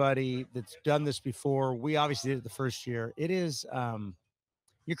to everybody that's done this before. We obviously did it the first year. It is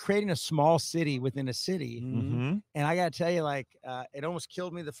you're creating a small city within a city, and I got to tell you, like it almost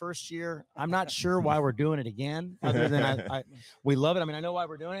killed me the first year. I'm not sure why we're doing it again, other than we love it. I mean, I know why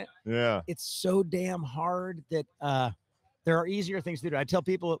we're doing it. Yeah, it's so damn hard that there are easier things to do. I tell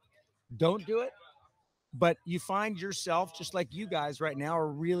people, don't do it, but you find yourself, just like you guys right now are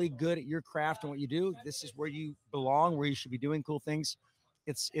really good at your craft and what you do. This is where you belong, where you should be doing cool things.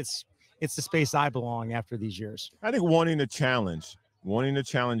 It's the space I belong after these years. I think wanting a challenge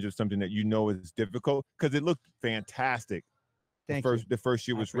of something that you know is difficult, because it looked fantastic. The first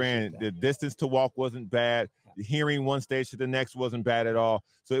year was ran. The distance to walk wasn't bad. The hearing one stage to the next wasn't bad at all.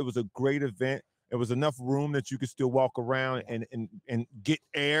 So it was a great event. It was enough room that you could still walk around and get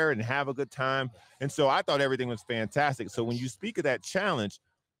air and have a good time. And so I thought everything was fantastic. So when you speak of that challenge,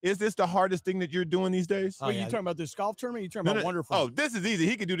 is this the hardest thing that you're doing these days? Are you talking about this golf tournament? You're talking about Wonderfront? Oh, this is easy.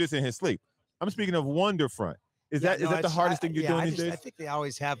 He can do this in his sleep. I'm speaking of Wonderfront. Is that the hardest thing you're doing these days? I think they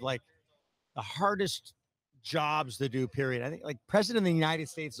always have like the hardest jobs to do, period. I think like President of the United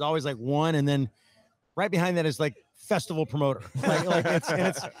States is always like one, and then right behind that is like festival promoter. Like it's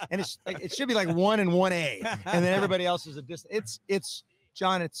like it should be like 1 and 1A, and then everybody else is a distance. It's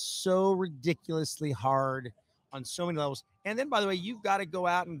John, it's so ridiculously hard on so many levels. And then, by the way, you've got to go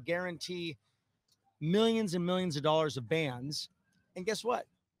out and guarantee millions and millions of dollars of bands. And guess what?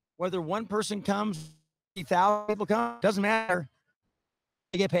 Whether one person comes, 50,000 people come, doesn't matter.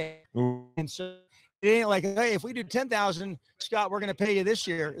 They get paid. And so it ain't like, hey, if we do 10,000, Scott, we're going to pay you this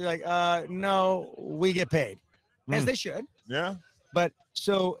year. You're like, no, we get paid, as they should. Yeah. But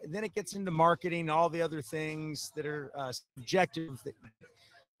so then it gets into marketing, all the other things that are subjective,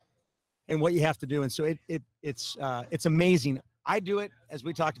 and what you have to do. And so it's amazing. I do it, as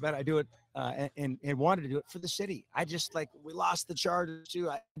we talked about. I do it and wanted to do it for the city. I just we lost the Chargers too.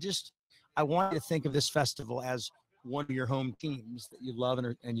 I want you to think of this festival as one of your home teams that you love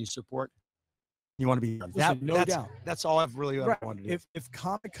and you support. You want to be no doubt. That's all I've really wanted to do. If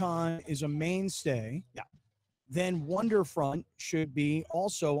Comic-Con is a mainstay, then Wonderfront should be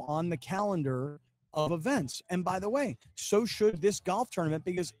also on the calendar of events. And by the way, so should this golf tournament,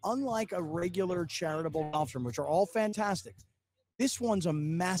 because unlike a regular charitable golf tournament, which are all fantastic, this one's a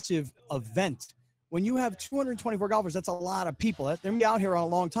massive event. When you have 224 golfers, that's a lot of people. They're going to be out here on a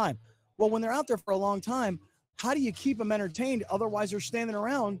long time. Well, when they're out there for a long time, how do you keep them entertained? Otherwise, they're standing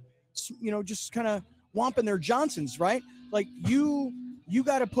around, just kind of womping their Johnsons, right? Like you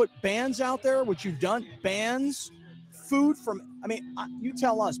got to put bands out there, which you've done. Bands, food you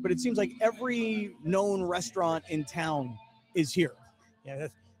tell us, but it seems like every known restaurant in town is here. Yeah,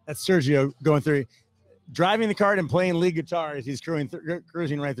 that's Sergio going through, driving the cart and playing lead guitar as he's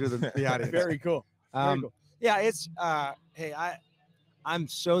cruising right through the audience. Very cool. Very cool. Yeah, it's hey, I'm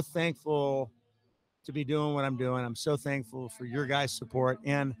so thankful to be doing what I'm doing. I'm so thankful for your guys' support.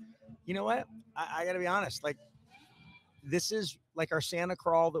 And you know what? I got to be honest. Like, this is like our Santa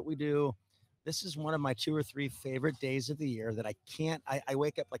crawl that we do. This is one of my 2 or 3 favorite days of the year that I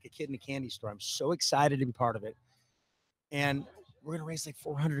wake up like a kid in a candy store. I'm so excited to be part of it. And we're going to raise like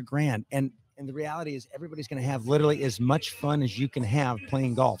 $400,000. And the reality is everybody's going to have literally as much fun as you can have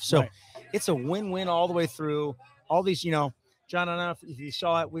playing golf. So It's a win-win all the way through. All these, John, I don't know if you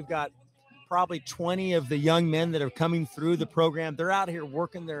saw it, we've got probably 20 of the young men that are coming through the program. They're out here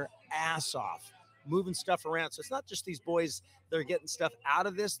working their ass off, moving stuff around. So it's not just these boys that are getting stuff out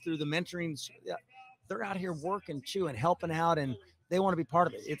of this through the mentoring. They're out here working too and helping out, and they want to be part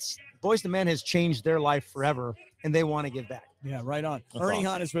of it. It's Boys to Men has changed their life forever, and they want to give back. Yeah, right on. Ernie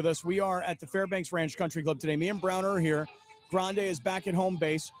Hahn is with us. We are at the Fairbanks Ranch Country Club today. Me and Brown are here. Grande is back at home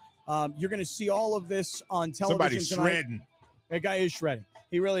base. You're going to see all of this on television. Somebody's tonight. shredding. That guy is shredding.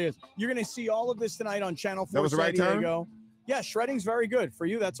 He really is. You're going to see all of this tonight on Channel 4 that was the right San Diego. term? Yeah, shredding's very good. For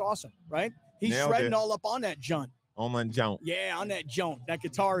you, that's awesome, right? He's Nailed shredding it. all up on that junt. On my jump. Yeah, on that junt. That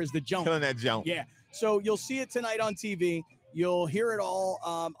guitar is the junt. Killing that jump. Yeah. So you'll see it tonight on TV. You'll hear it all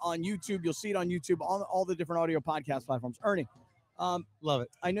on YouTube. You'll see it on YouTube, on all the different audio podcast platforms. Ernie, love it.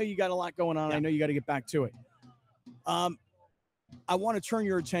 I know you got a lot going on. Yeah. I know you got to get back to it. I want to turn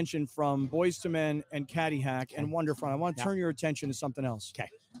your attention from Boys to Men and Caddy Hack and Wonderfront. I want to turn your attention to something else. Okay.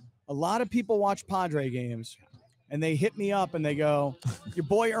 A lot of people watch Padre games, and they hit me up and they go, your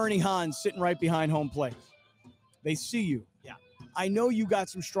boy Ernie Hahn's sitting right behind home plate. They see you. Yeah. I know you got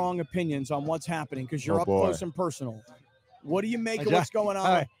some strong opinions on what's happening because you're up close and personal. What do you make of what's going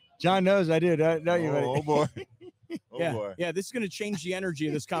on? John knows I do. Don't you, buddy? Oh, boy. yeah, boy. yeah. This is going to change the energy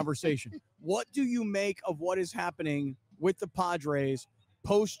of this conversation. What do you make of what is happening with the Padres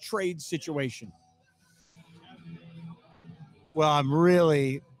post-trade situation? Well, I'm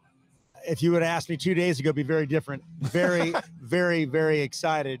really, if you would ask me 2 days ago, it'd be very different. Very, very, very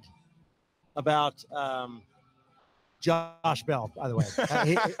excited about Josh Bell, by the way.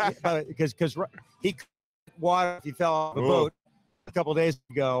 Because he water if he fell off a boat a couple of days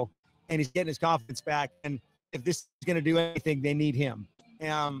ago, and he's getting his confidence back. And if this is going to do anything, they need him.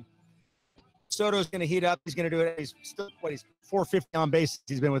 Soto's going to heat up. He's going to do it. He's still, he's 450 on base.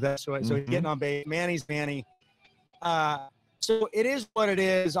 He's been with us. So he's getting on base. Manny's Manny. So it is what it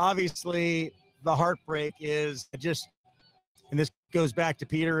is. Obviously, the heartbreak is just, and this goes back to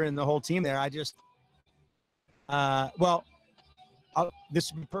Peter and the whole team there. This would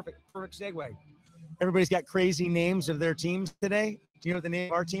be perfect segue. Everybody's got crazy names of their teams today. Do you know what the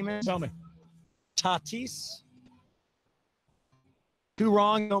name of our team is? Tell me. Tatis. 2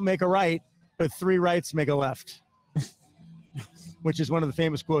 wrong don't make a right, but 3 rights make a left. Which is one of the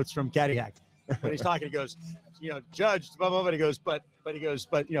famous quotes from Caddy Hack. When he's talking, he goes, Judge, blah, blah, blah. He goes, but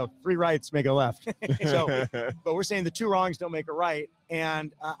 3 rights make a left. But we're saying the 2 wrongs don't make a right.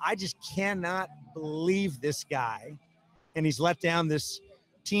 And I just cannot believe this guy. And he's let down this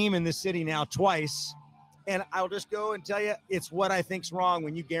team in this city now twice. And I'll just go and tell you, it's what I think's wrong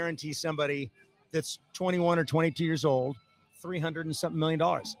when you guarantee somebody that's 21 or 22 years old, $300 and something million.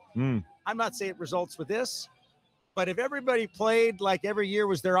 I'm not saying it results with this, but if everybody played like every year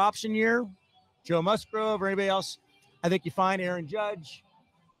was their option year, Joe Musgrove or anybody else, I think you find Aaron Judge,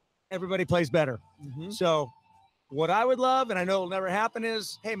 everybody plays better. So what I would love, and I know it'll never happen,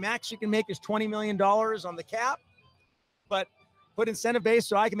 is, hey, Max, you can make us $20 million on the cap, but put incentive base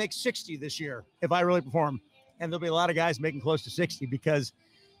so I can make 60 this year if I really perform. And there'll be a lot of guys making close to 60, because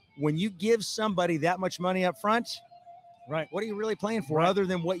when you give somebody that much money up front, right, what are you really playing for other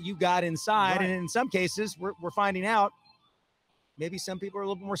than what you got inside? Right. And in some cases, we're finding out maybe some people are a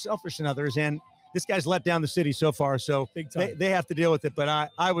little bit more selfish than others. And this guy's let down the city so far, so they have to deal with it. But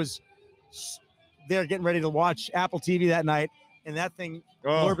I was there getting ready to watch Apple TV that night, and that thing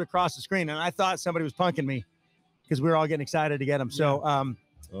blurred across the screen, and I thought somebody was punking me because we were all getting excited to get him. So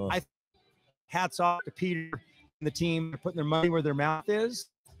I hats off to Peter and the team for putting their money where their mouth is.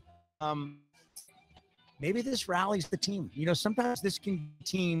 Maybe this rallies the team. Sometimes this can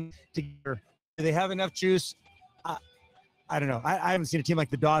team together. Do they have enough juice? I don't know. I haven't seen a team like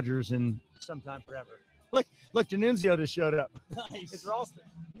the Dodgers in some time forever. Look, D'Annunzio just showed up. Nice. It's Ralston.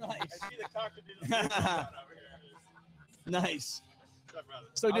 Nice. I see the cockroaches. Nice.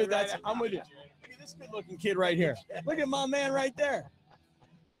 So, dude, I'm with you. Look at this good-looking kid right here. Look at my man right there.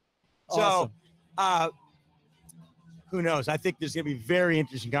 So, who knows? I think there's going to be very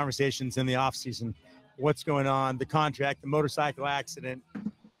interesting conversations in the offseason. What's going on, the contract, the motorcycle accident,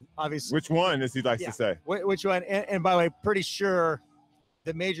 obviously. Which one, as he likes to say? Which one? And by the way, pretty sure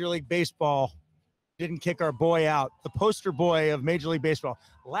that Major League Baseball didn't kick our boy out, the poster boy of Major League Baseball.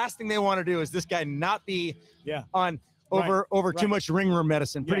 Last thing they want to do is this guy not be on over too much ring room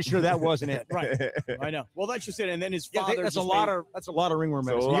medicine. Pretty sure that wasn't it. Right. I know. Well, that's just it. And then his father. That's a lot of ringworm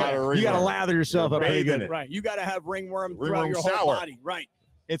medicine. You got to lather yourself up pretty good. Right. You got to have ringworm throughout your whole body. Right.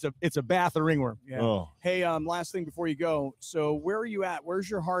 It's a bath of ringworm. Yeah. Oh. Hey, last thing before you go. So where are you at? Where's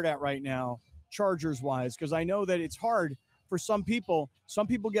your heart at right now, Chargers wise? Because I know that it's hard for some people. Some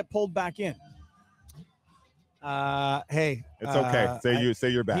people get pulled back in. Hey, it's okay. Say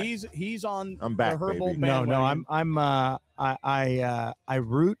you're back. He's on. I'm back, the Herbal baby. bandwagon. I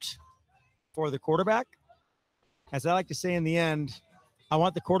root for the quarterback. As I like to say in the end, I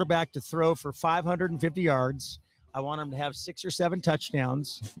want the quarterback to throw for 550 yards. I want him to have 6 or 7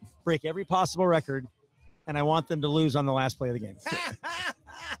 touchdowns, break every possible record, and I want them to lose on the last play of the game.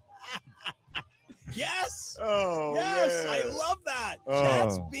 Yes. Oh, yes. yeah. I love that.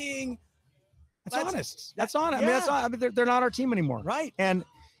 Oh. That's honest. That's honest. I mean, they're not our team anymore. Right. And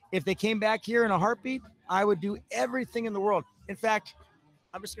if they came back here in a heartbeat, I would do everything in the world. In fact,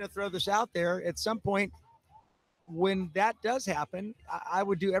 I'm just going to throw this out there. At some point, when that does happen, I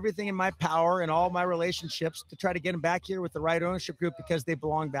would do everything in my power and all my relationships to try to get them back here with the right ownership group, because they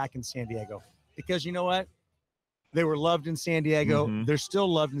belong back in San Diego. Because you know what? They were loved in San Diego. Mm-hmm. They're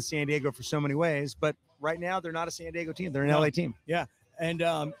still loved in San Diego for so many ways. But right now, they're not a San Diego team. They're an LA team. Yeah. And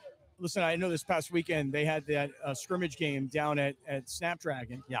listen, I know this past weekend they had that scrimmage game down at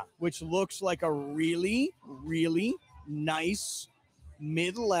Snapdragon. Yeah. Which looks like a really, really nice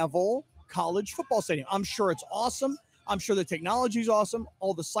mid-level college football stadium. I'm sure it's awesome. I'm sure the technology is awesome.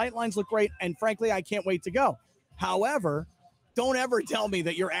 All the sight lines look great. And frankly, I can't wait to go. However, Don't ever tell me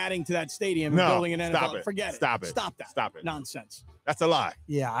that you're adding to that stadium and No, building an stop NFL. it. Forget it. Stop it. Stop that. Stop it. Nonsense. That's a lie.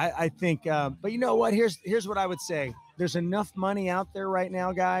 Yeah, I think. But you know what? Here's what I would say. There's enough money out there right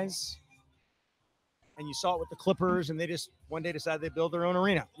now, guys. And you saw it with the Clippers, and they just one day decided they build their own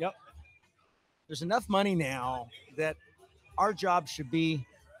arena. Yep. There's enough money now that our job should be,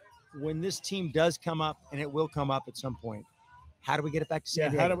 when this team does come up, and it will come up at some point, how do we get it back to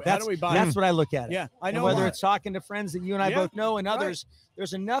San Diego? How do we buy That's what I look at it. Yeah, I know. And whether why. it's talking to friends that you and I Yeah, both know and others,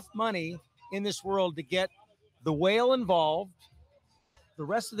 there's enough money in this world to get the whale involved, the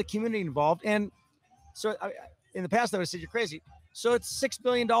rest of the community involved. And so in the past, I would have said, you're crazy. So it's $6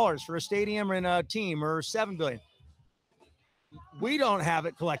 billion for a stadium and a team, or $7 billion. We don't have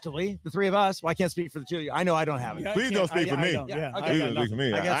it collectively, the three of us. Well, I can't speak for the two of you. I know I don't have it. Yeah, Please don't speak for me. Yeah, okay. Please don't speak for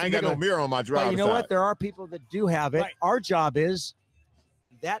me. I ain't got no mirror on my driver's But you know side. what? There are people that do have it. Right. Our job is,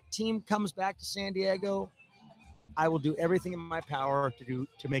 that team comes back to San Diego, I will do everything in my power to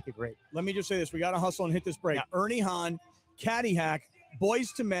make it great. Let me just say this. We got to hustle and hit this break. Ernie Hahn, Caddy Hack,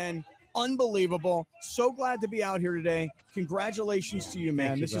 Boys to Men, unbelievable. So glad to be out here today. Congratulations to you, man.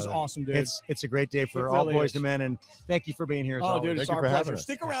 Thank you, This is brother. awesome, dude. It's a great day for It all really boys is. to men, and thank you for being here. As Oh, always. dude, it's Thank you our for having pleasure. us.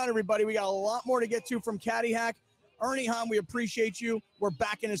 Stick around, everybody. We got a lot more to get to from Caddy Hack. Ernie Hahn, we appreciate you. We're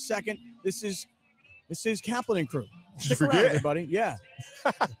back in a second. This is Kaplan and Crew. Stick around, forget? everybody. Yeah.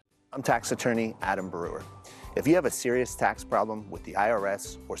 I'm tax attorney Adam Brewer. If you have a serious tax problem with the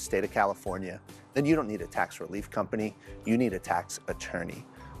IRS or state of California, then you don't need a tax relief company, you need a tax attorney.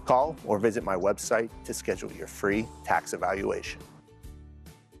 Call or visit my website to schedule your free tax evaluation.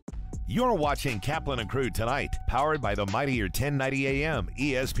 You're watching Kaplan and Crew tonight, powered by the mightier 1090 AM,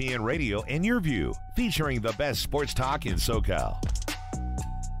 ESPN Radio, and Your View, featuring the best sports talk in SoCal.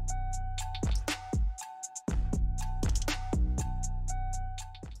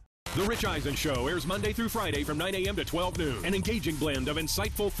 The Rich Eisen Show airs Monday through Friday from 9 a.m. to 12 noon. An engaging blend of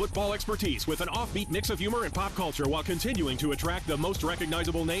insightful football expertise with an offbeat mix of humor and pop culture, while continuing to attract the most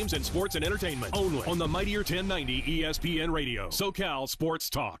recognizable names in sports and entertainment. Only on the mightier 1090 ESPN Radio, SoCal Sports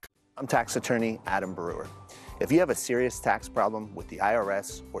Talk. I'm tax attorney Adam Brewer. If you have a serious tax problem with the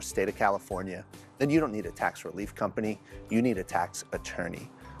IRS or state of California, then you don't need a tax relief company, you need a tax attorney.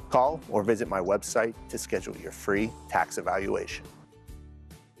 Call or visit my website to schedule your free tax evaluation.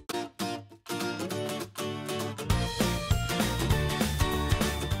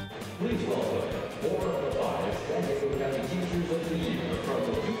 Please welcome 4 of the 5 San Diego County Teachers of the Year from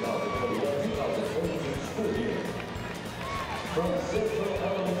the 2021-2022 school year. From Central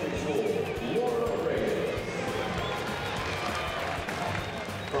Elementary School, Laura Reyes.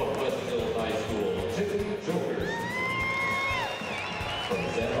 From Westville High School, Tiffany Jokers. From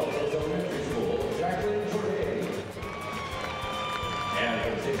San Jose Elementary School, Jacqueline Jorge. And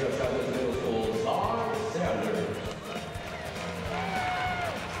from St. Joe Southwest Middle School, Todd Sanders.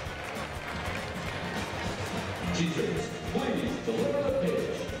 Teachers, please deliver the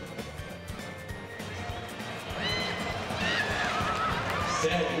pitch.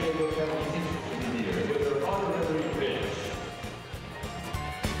 San Diego County Teachers of the Year with their honorary pitch.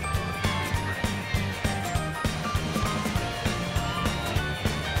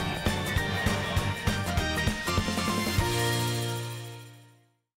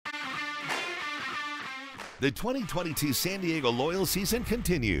 The 2022 San Diego Loyal season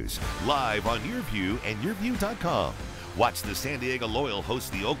continues, live on Your View and YourView.com. Watch the San Diego Loyal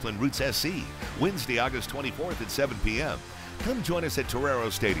host the Oakland Roots SC Wednesday, August 24th at 7 p.m. Come join us at Torero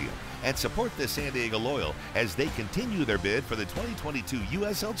Stadium and support the San Diego Loyal as they continue their bid for the 2022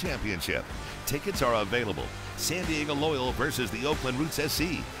 USL Championship. Tickets are available. San Diego Loyal versus the Oakland Roots SC,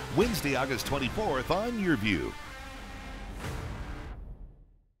 Wednesday, August 24th on Your View.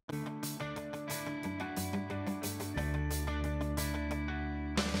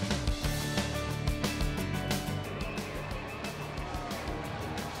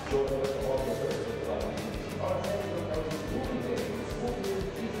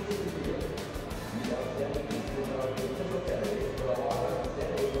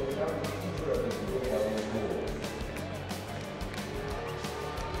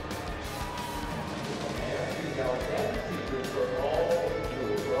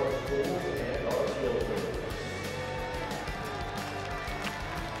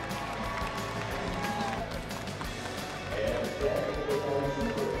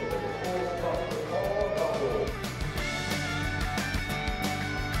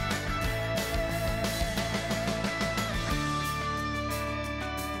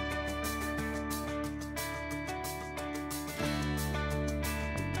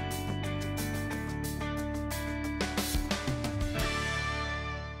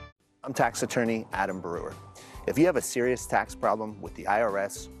 I'm tax attorney Adam Brewer. If you have a serious tax problem with the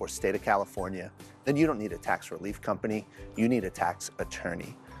IRS or state of California, then you don't need a tax relief company, you need a tax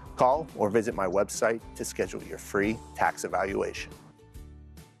attorney. Call or visit my website to schedule your free tax evaluation.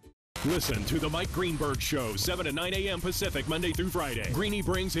 Listen to the Mike Greenberg Show, 7 to 9 a.m. Pacific, Monday through Friday. Greeny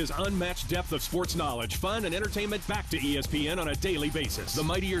brings his unmatched depth of sports knowledge, fun, and entertainment back to ESPN on a daily basis. The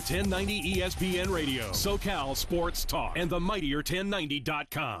Mightier 1090 ESPN Radio, SoCal Sports Talk, and the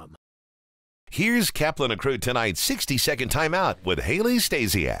Mightier1090.com. Here's Kaplan and Crew tonight's 60-second timeout with Haley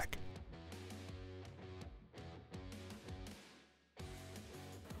Stasiak.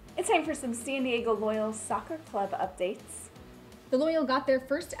 It's time for some San Diego Loyal Soccer Club updates. The Loyal got their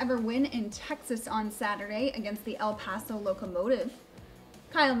first ever win in Texas on Saturday against the El Paso Locomotive.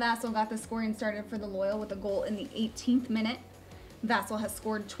 Kyle Vassell got the scoring started for the Loyal with a goal in the 18th minute. Vassell has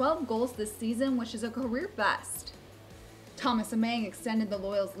scored 12 goals this season, which is a career best. Thomas Amang extended the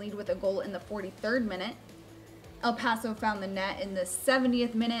Loyal's lead with a goal in the 43rd minute. El Paso found the net in the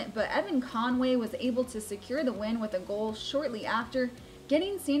 70th minute, but Evan Conway was able to secure the win with a goal shortly after,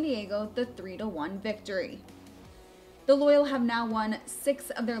 getting San Diego the 3-1 victory. The Loyal have now won 6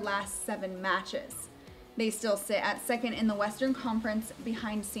 of their last 7 matches. They still sit at second in the Western Conference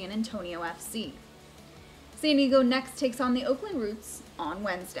behind San Antonio FC. San Diego next takes on the Oakland Roots on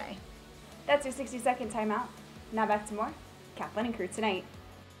Wednesday. That's your 60-second timeout. Now back to more Kaplan and Crew tonight.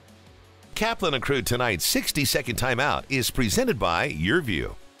 Kaplan and Crew tonight's 60-second timeout is presented by Your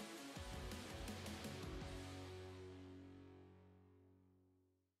View.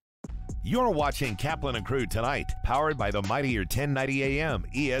 You're watching Kaplan and Crew tonight, powered by the Mightier 1090 AM,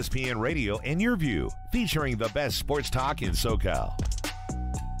 ESPN Radio, and Your View, featuring the best sports talk in SoCal.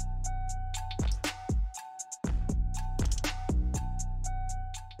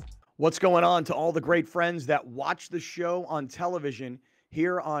 What's going on to all the great friends that watch the show on television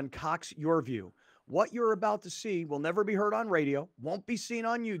here on Cox Your View? What you're about to see will never be heard on radio, won't be seen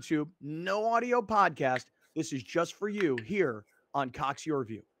on YouTube, no audio podcast. This is just for you here on Cox Your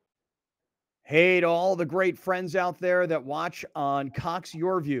View. Hey to all the great friends out there that watch on Cox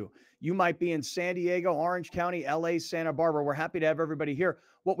Your View. You might be in San Diego, Orange County, LA, Santa Barbara. We're happy to have everybody here.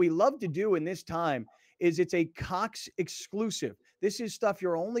 What we love to do in this time is it's a Cox exclusive. This is stuff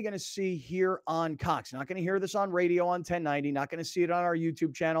you're only going to see here on Cox. Not going to hear this on radio on 1090. Not going to see it on our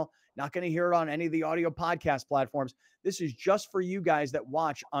YouTube channel. Not going to hear it on any of the audio podcast platforms. This is just for you guys that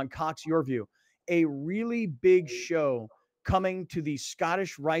watch on Cox Your View. A really big show coming to the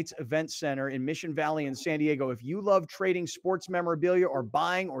Scottish Rites Event Center in Mission Valley in San Diego. If you love trading sports memorabilia or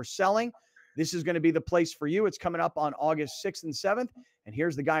buying or selling, this is going to be the place for you. It's coming up on August 6th and 7th. And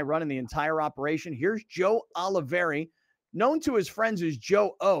here's the guy running the entire operation. Here's Joe Oliveri, known to his friends as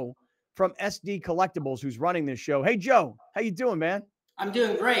Joe O from SD Collectibles, who's running this show. Hey, Joe, how you doing, man? I'm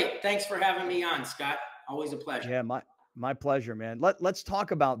doing great. Thanks for having me on, Scott. Always a pleasure. Yeah, my pleasure, man. Let's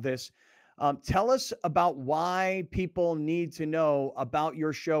talk about this. Tell us about why people need to know about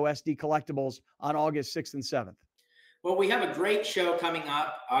your show, SD Collectibles, on August 6th and 7th. Well, we have a great show coming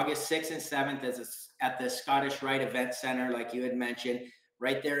up August 6th and 7th at the Scottish Rite Event Center, like you had mentioned,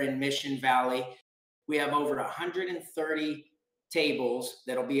 right there in Mission Valley. We have over 130 tables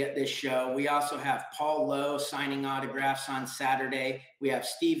that'll be at this show. We also have Paul Lowe signing autographs on Saturday. We have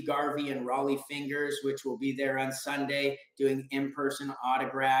Steve Garvey and Raleigh Fingers, which will be there on Sunday doing in-person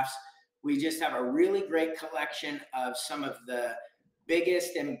autographs. We just have a really great collection of some of the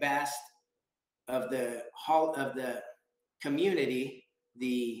biggest and best of the community,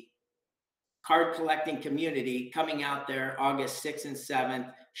 the card collecting community, coming out there August 6th and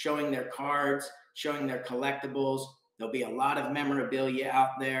 7th, showing their cards, showing their collectibles. There'll be a lot of memorabilia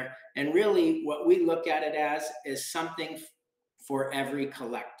out there. And really what we look at it as is something for every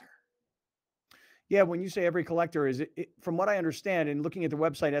collector. Yeah, when you say every collector, is it, from what I understand and looking at the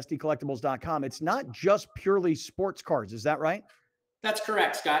website, sdcollectibles.com, it's not just purely sports cards. Is that right? That's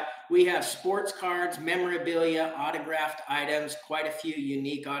correct, Scott. We have sports cards, memorabilia, autographed items, quite a few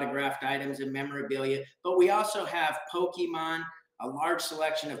unique autographed items and memorabilia. But we also have Pokemon, a large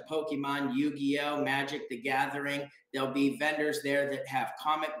selection of Pokemon, Yu-Gi-Oh!, Magic the Gathering. There'll be vendors there that have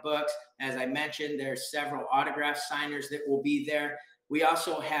comic books. As I mentioned, there's several autograph signers that will be there. We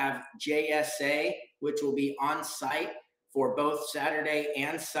also have JSA, which will be on site for both Saturday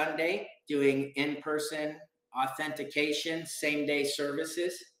and Sunday, doing in-person authentication, same-day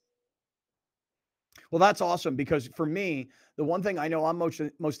services. Well, that's awesome because for me, the one thing I know I'm most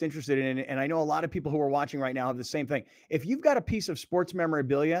interested in, and I know a lot of people who are watching right now have the same thing. If you've got a piece of sports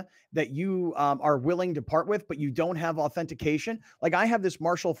memorabilia that you are willing to part with, but you don't have authentication, like I have this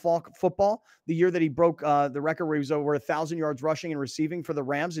Marshall Faulk football, the year that he broke the record where he was over 1,000 yards rushing and receiving for the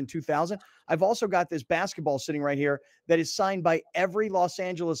Rams in 2000. I've also got this basketball sitting right here that is signed by every Los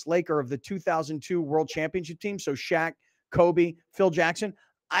Angeles Laker of the 2002 World Championship team. So Shaq, Kobe, Phil Jackson.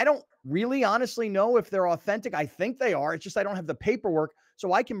 I don't really honestly know if they're authentic. I think they are. It's just I don't have the paperwork.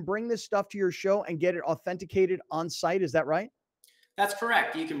 So I can bring this stuff to your show and get it authenticated on site. Is that right? That's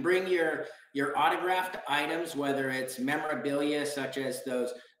correct. You can bring your autographed items, whether it's memorabilia such as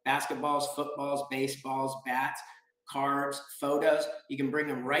those basketballs, footballs, baseballs, bats, cards, photos. You can bring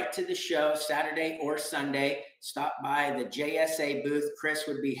them right to the show Saturday or Sunday. Stop by the JSA booth. Chris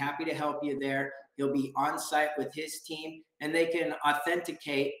would be happy to help you there. He'll be on site with his team, and they can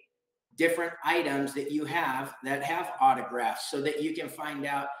authenticate different items that you have that have autographs so that you can find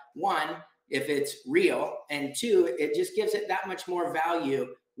out, one, if it's real, and two, it just gives it that much more value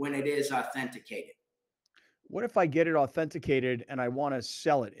when it is authenticated. What if I get it authenticated and I want to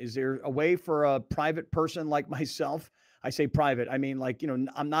sell it? Is there a way for a private person like myself? I say private, I mean, like,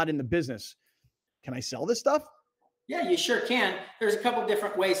 I'm not in the business. Can I sell this stuff? Yeah, you sure can. There's a couple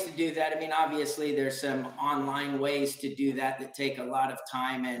different ways to do that. I mean, obviously there's some online ways to do that take a lot of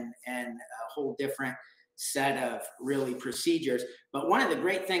time and a whole different set of really procedures. But one of the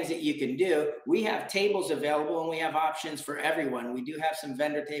great things that you can do, we have tables available and we have options for everyone. We do have some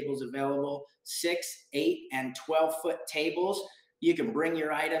vendor tables available, 6, 8, and 12-foot tables. You can bring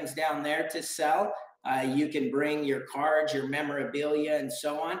your items down there to sell. You can bring your cards, your memorabilia, and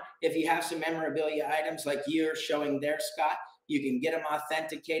so on. If you have some memorabilia items like you're showing there, Scott, you can get them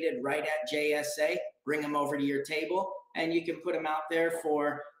authenticated right at JSA, bring them over to your table, and you can put them out there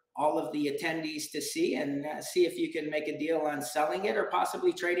for all of the attendees to see and see if you can make a deal on selling it or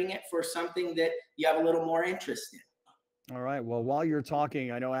possibly trading it for something that you have a little more interest in. All right. Well, while you're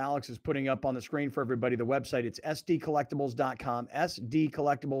talking, I know Alex is putting up on the screen for everybody the website. It's sdcollectibles.com,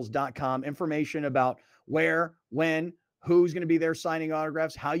 sdcollectibles.com. Information about where, when, who's going to be there signing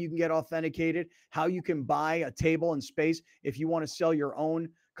autographs, how you can get authenticated, how you can buy a table and space if you want to sell your own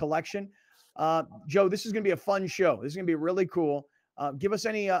collection. Joe, this is going to be a fun show. This is going to be really cool. Give us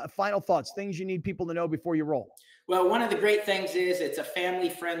any final thoughts, things you need people to know before you roll. Well, one of the great things is it's a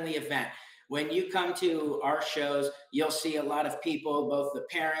family-friendly event. When you come to our shows, you'll see a lot of people, both the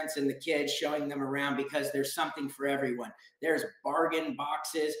parents and the kids, showing them around because there's something for everyone. There's bargain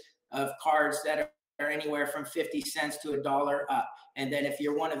boxes of cards that are anywhere from 50 cents to $1 up. And then if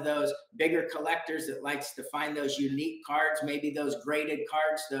you're one of those bigger collectors that likes to find those unique cards, maybe those graded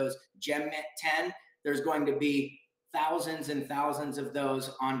cards, those Gem Mint 10, there's going to be thousands and thousands of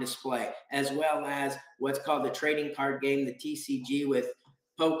those on display, as well as what's called the trading card game, the TCG, with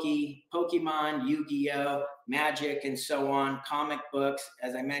Pokemon, Yu-Gi-Oh, Magic, and so on, comic books,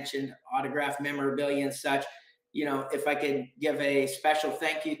 as I mentioned, autographed memorabilia and such. If I could give a special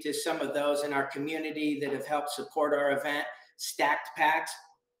thank you to some of those in our community that have helped support our event. Stacked Packs,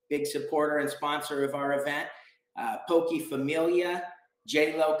 big supporter and sponsor of our event. Poke Familia,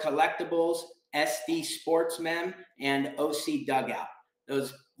 J-Lo Collectibles, SD Sportsmem, and OC Dugout.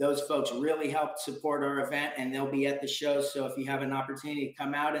 Those folks really helped support our event, and they'll be at the show. So if you have an opportunity to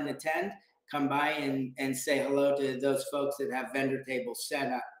come out and attend, come by and say hello to those folks that have vendor tables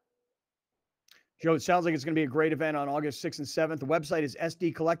set up. Joe, it sounds like it's going to be a great event on August 6th and 7th. The website is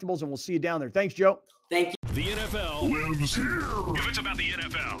SD Collectibles, and we'll see you down there. Thanks, Joe. Thank you. The NFL lives here. If it's about the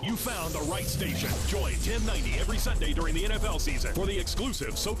NFL, you found the right station. Join 1090 every Sunday during the NFL season for the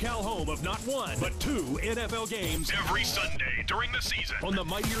exclusive SoCal home of not one, but 2 NFL games every Sunday during the season on the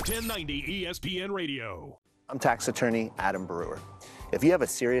Mightier 1090 ESPN Radio. I'm tax attorney Adam Brewer. If you have a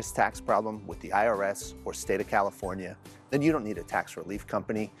serious tax problem with the IRS or state of California, then you don't need a tax relief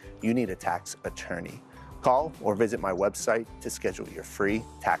company, you need a tax attorney. Call or visit my website to schedule your free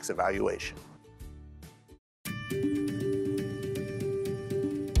tax evaluation.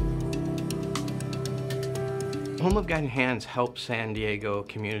 Home of Guiding Hands helps San Diego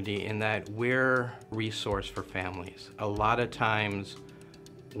community in that we're a resource for families. A lot of times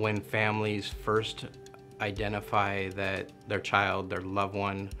when families first identify that their child, their loved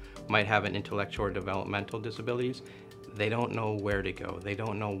one, might have an intellectual or developmental disabilities, they don't know where to go. They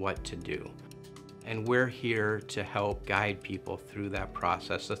don't know what to do. And we're here to help guide people through that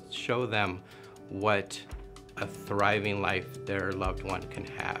process, to show them what a thriving life their loved one can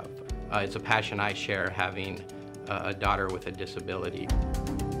have. It's a passion I share, having a daughter with a disability.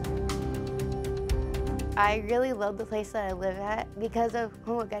 I really love the place that I live at. Because of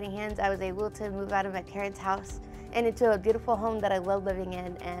Home of Guiding Hands, I was able to move out of my parents' house and into a beautiful home that I love living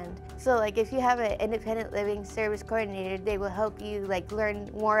in. And so like if you have an independent living service coordinator, they will help you like learn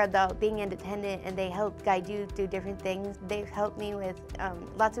more about being independent, and they help guide you through different things. They've helped me with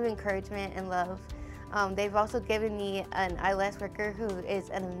lots of encouragement and love. They've also given me an ILS worker who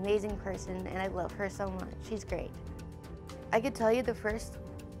is an amazing person, and I love her so much. She's great. I could tell you the first,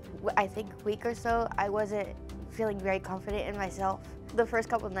 I think, week or so, I wasn't feeling very confident in myself. The first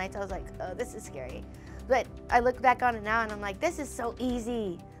couple of nights I was like, oh, this is scary. But I look back on it now and I'm like, this is so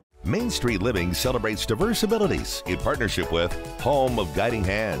easy. Main Street Living celebrates diverse abilities in partnership with Home of Guiding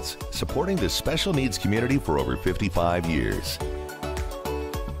Hands, supporting the special needs community for over 55 years.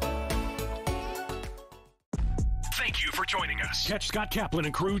 Thank you for joining us. Catch Scott Kaplan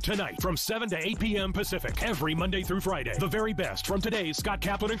and crew tonight from 7 to 8 p.m. Pacific every Monday through Friday. The very best from today's Scott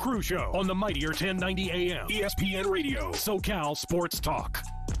Kaplan and crew show on the mightier 1090 AM ESPN Radio, SoCal Sports Talk.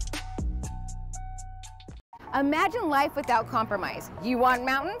 Imagine life without compromise. You want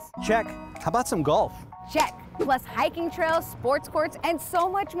mountains? Check. How about some golf? Check. Plus hiking trails, sports courts, and so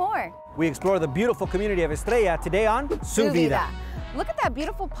much more. We explore the beautiful community of Estrella today on Su Vida. Look at that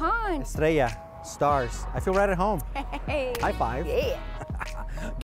beautiful pond. Estrella, stars. I feel right at home. Hey. High five. Yeah.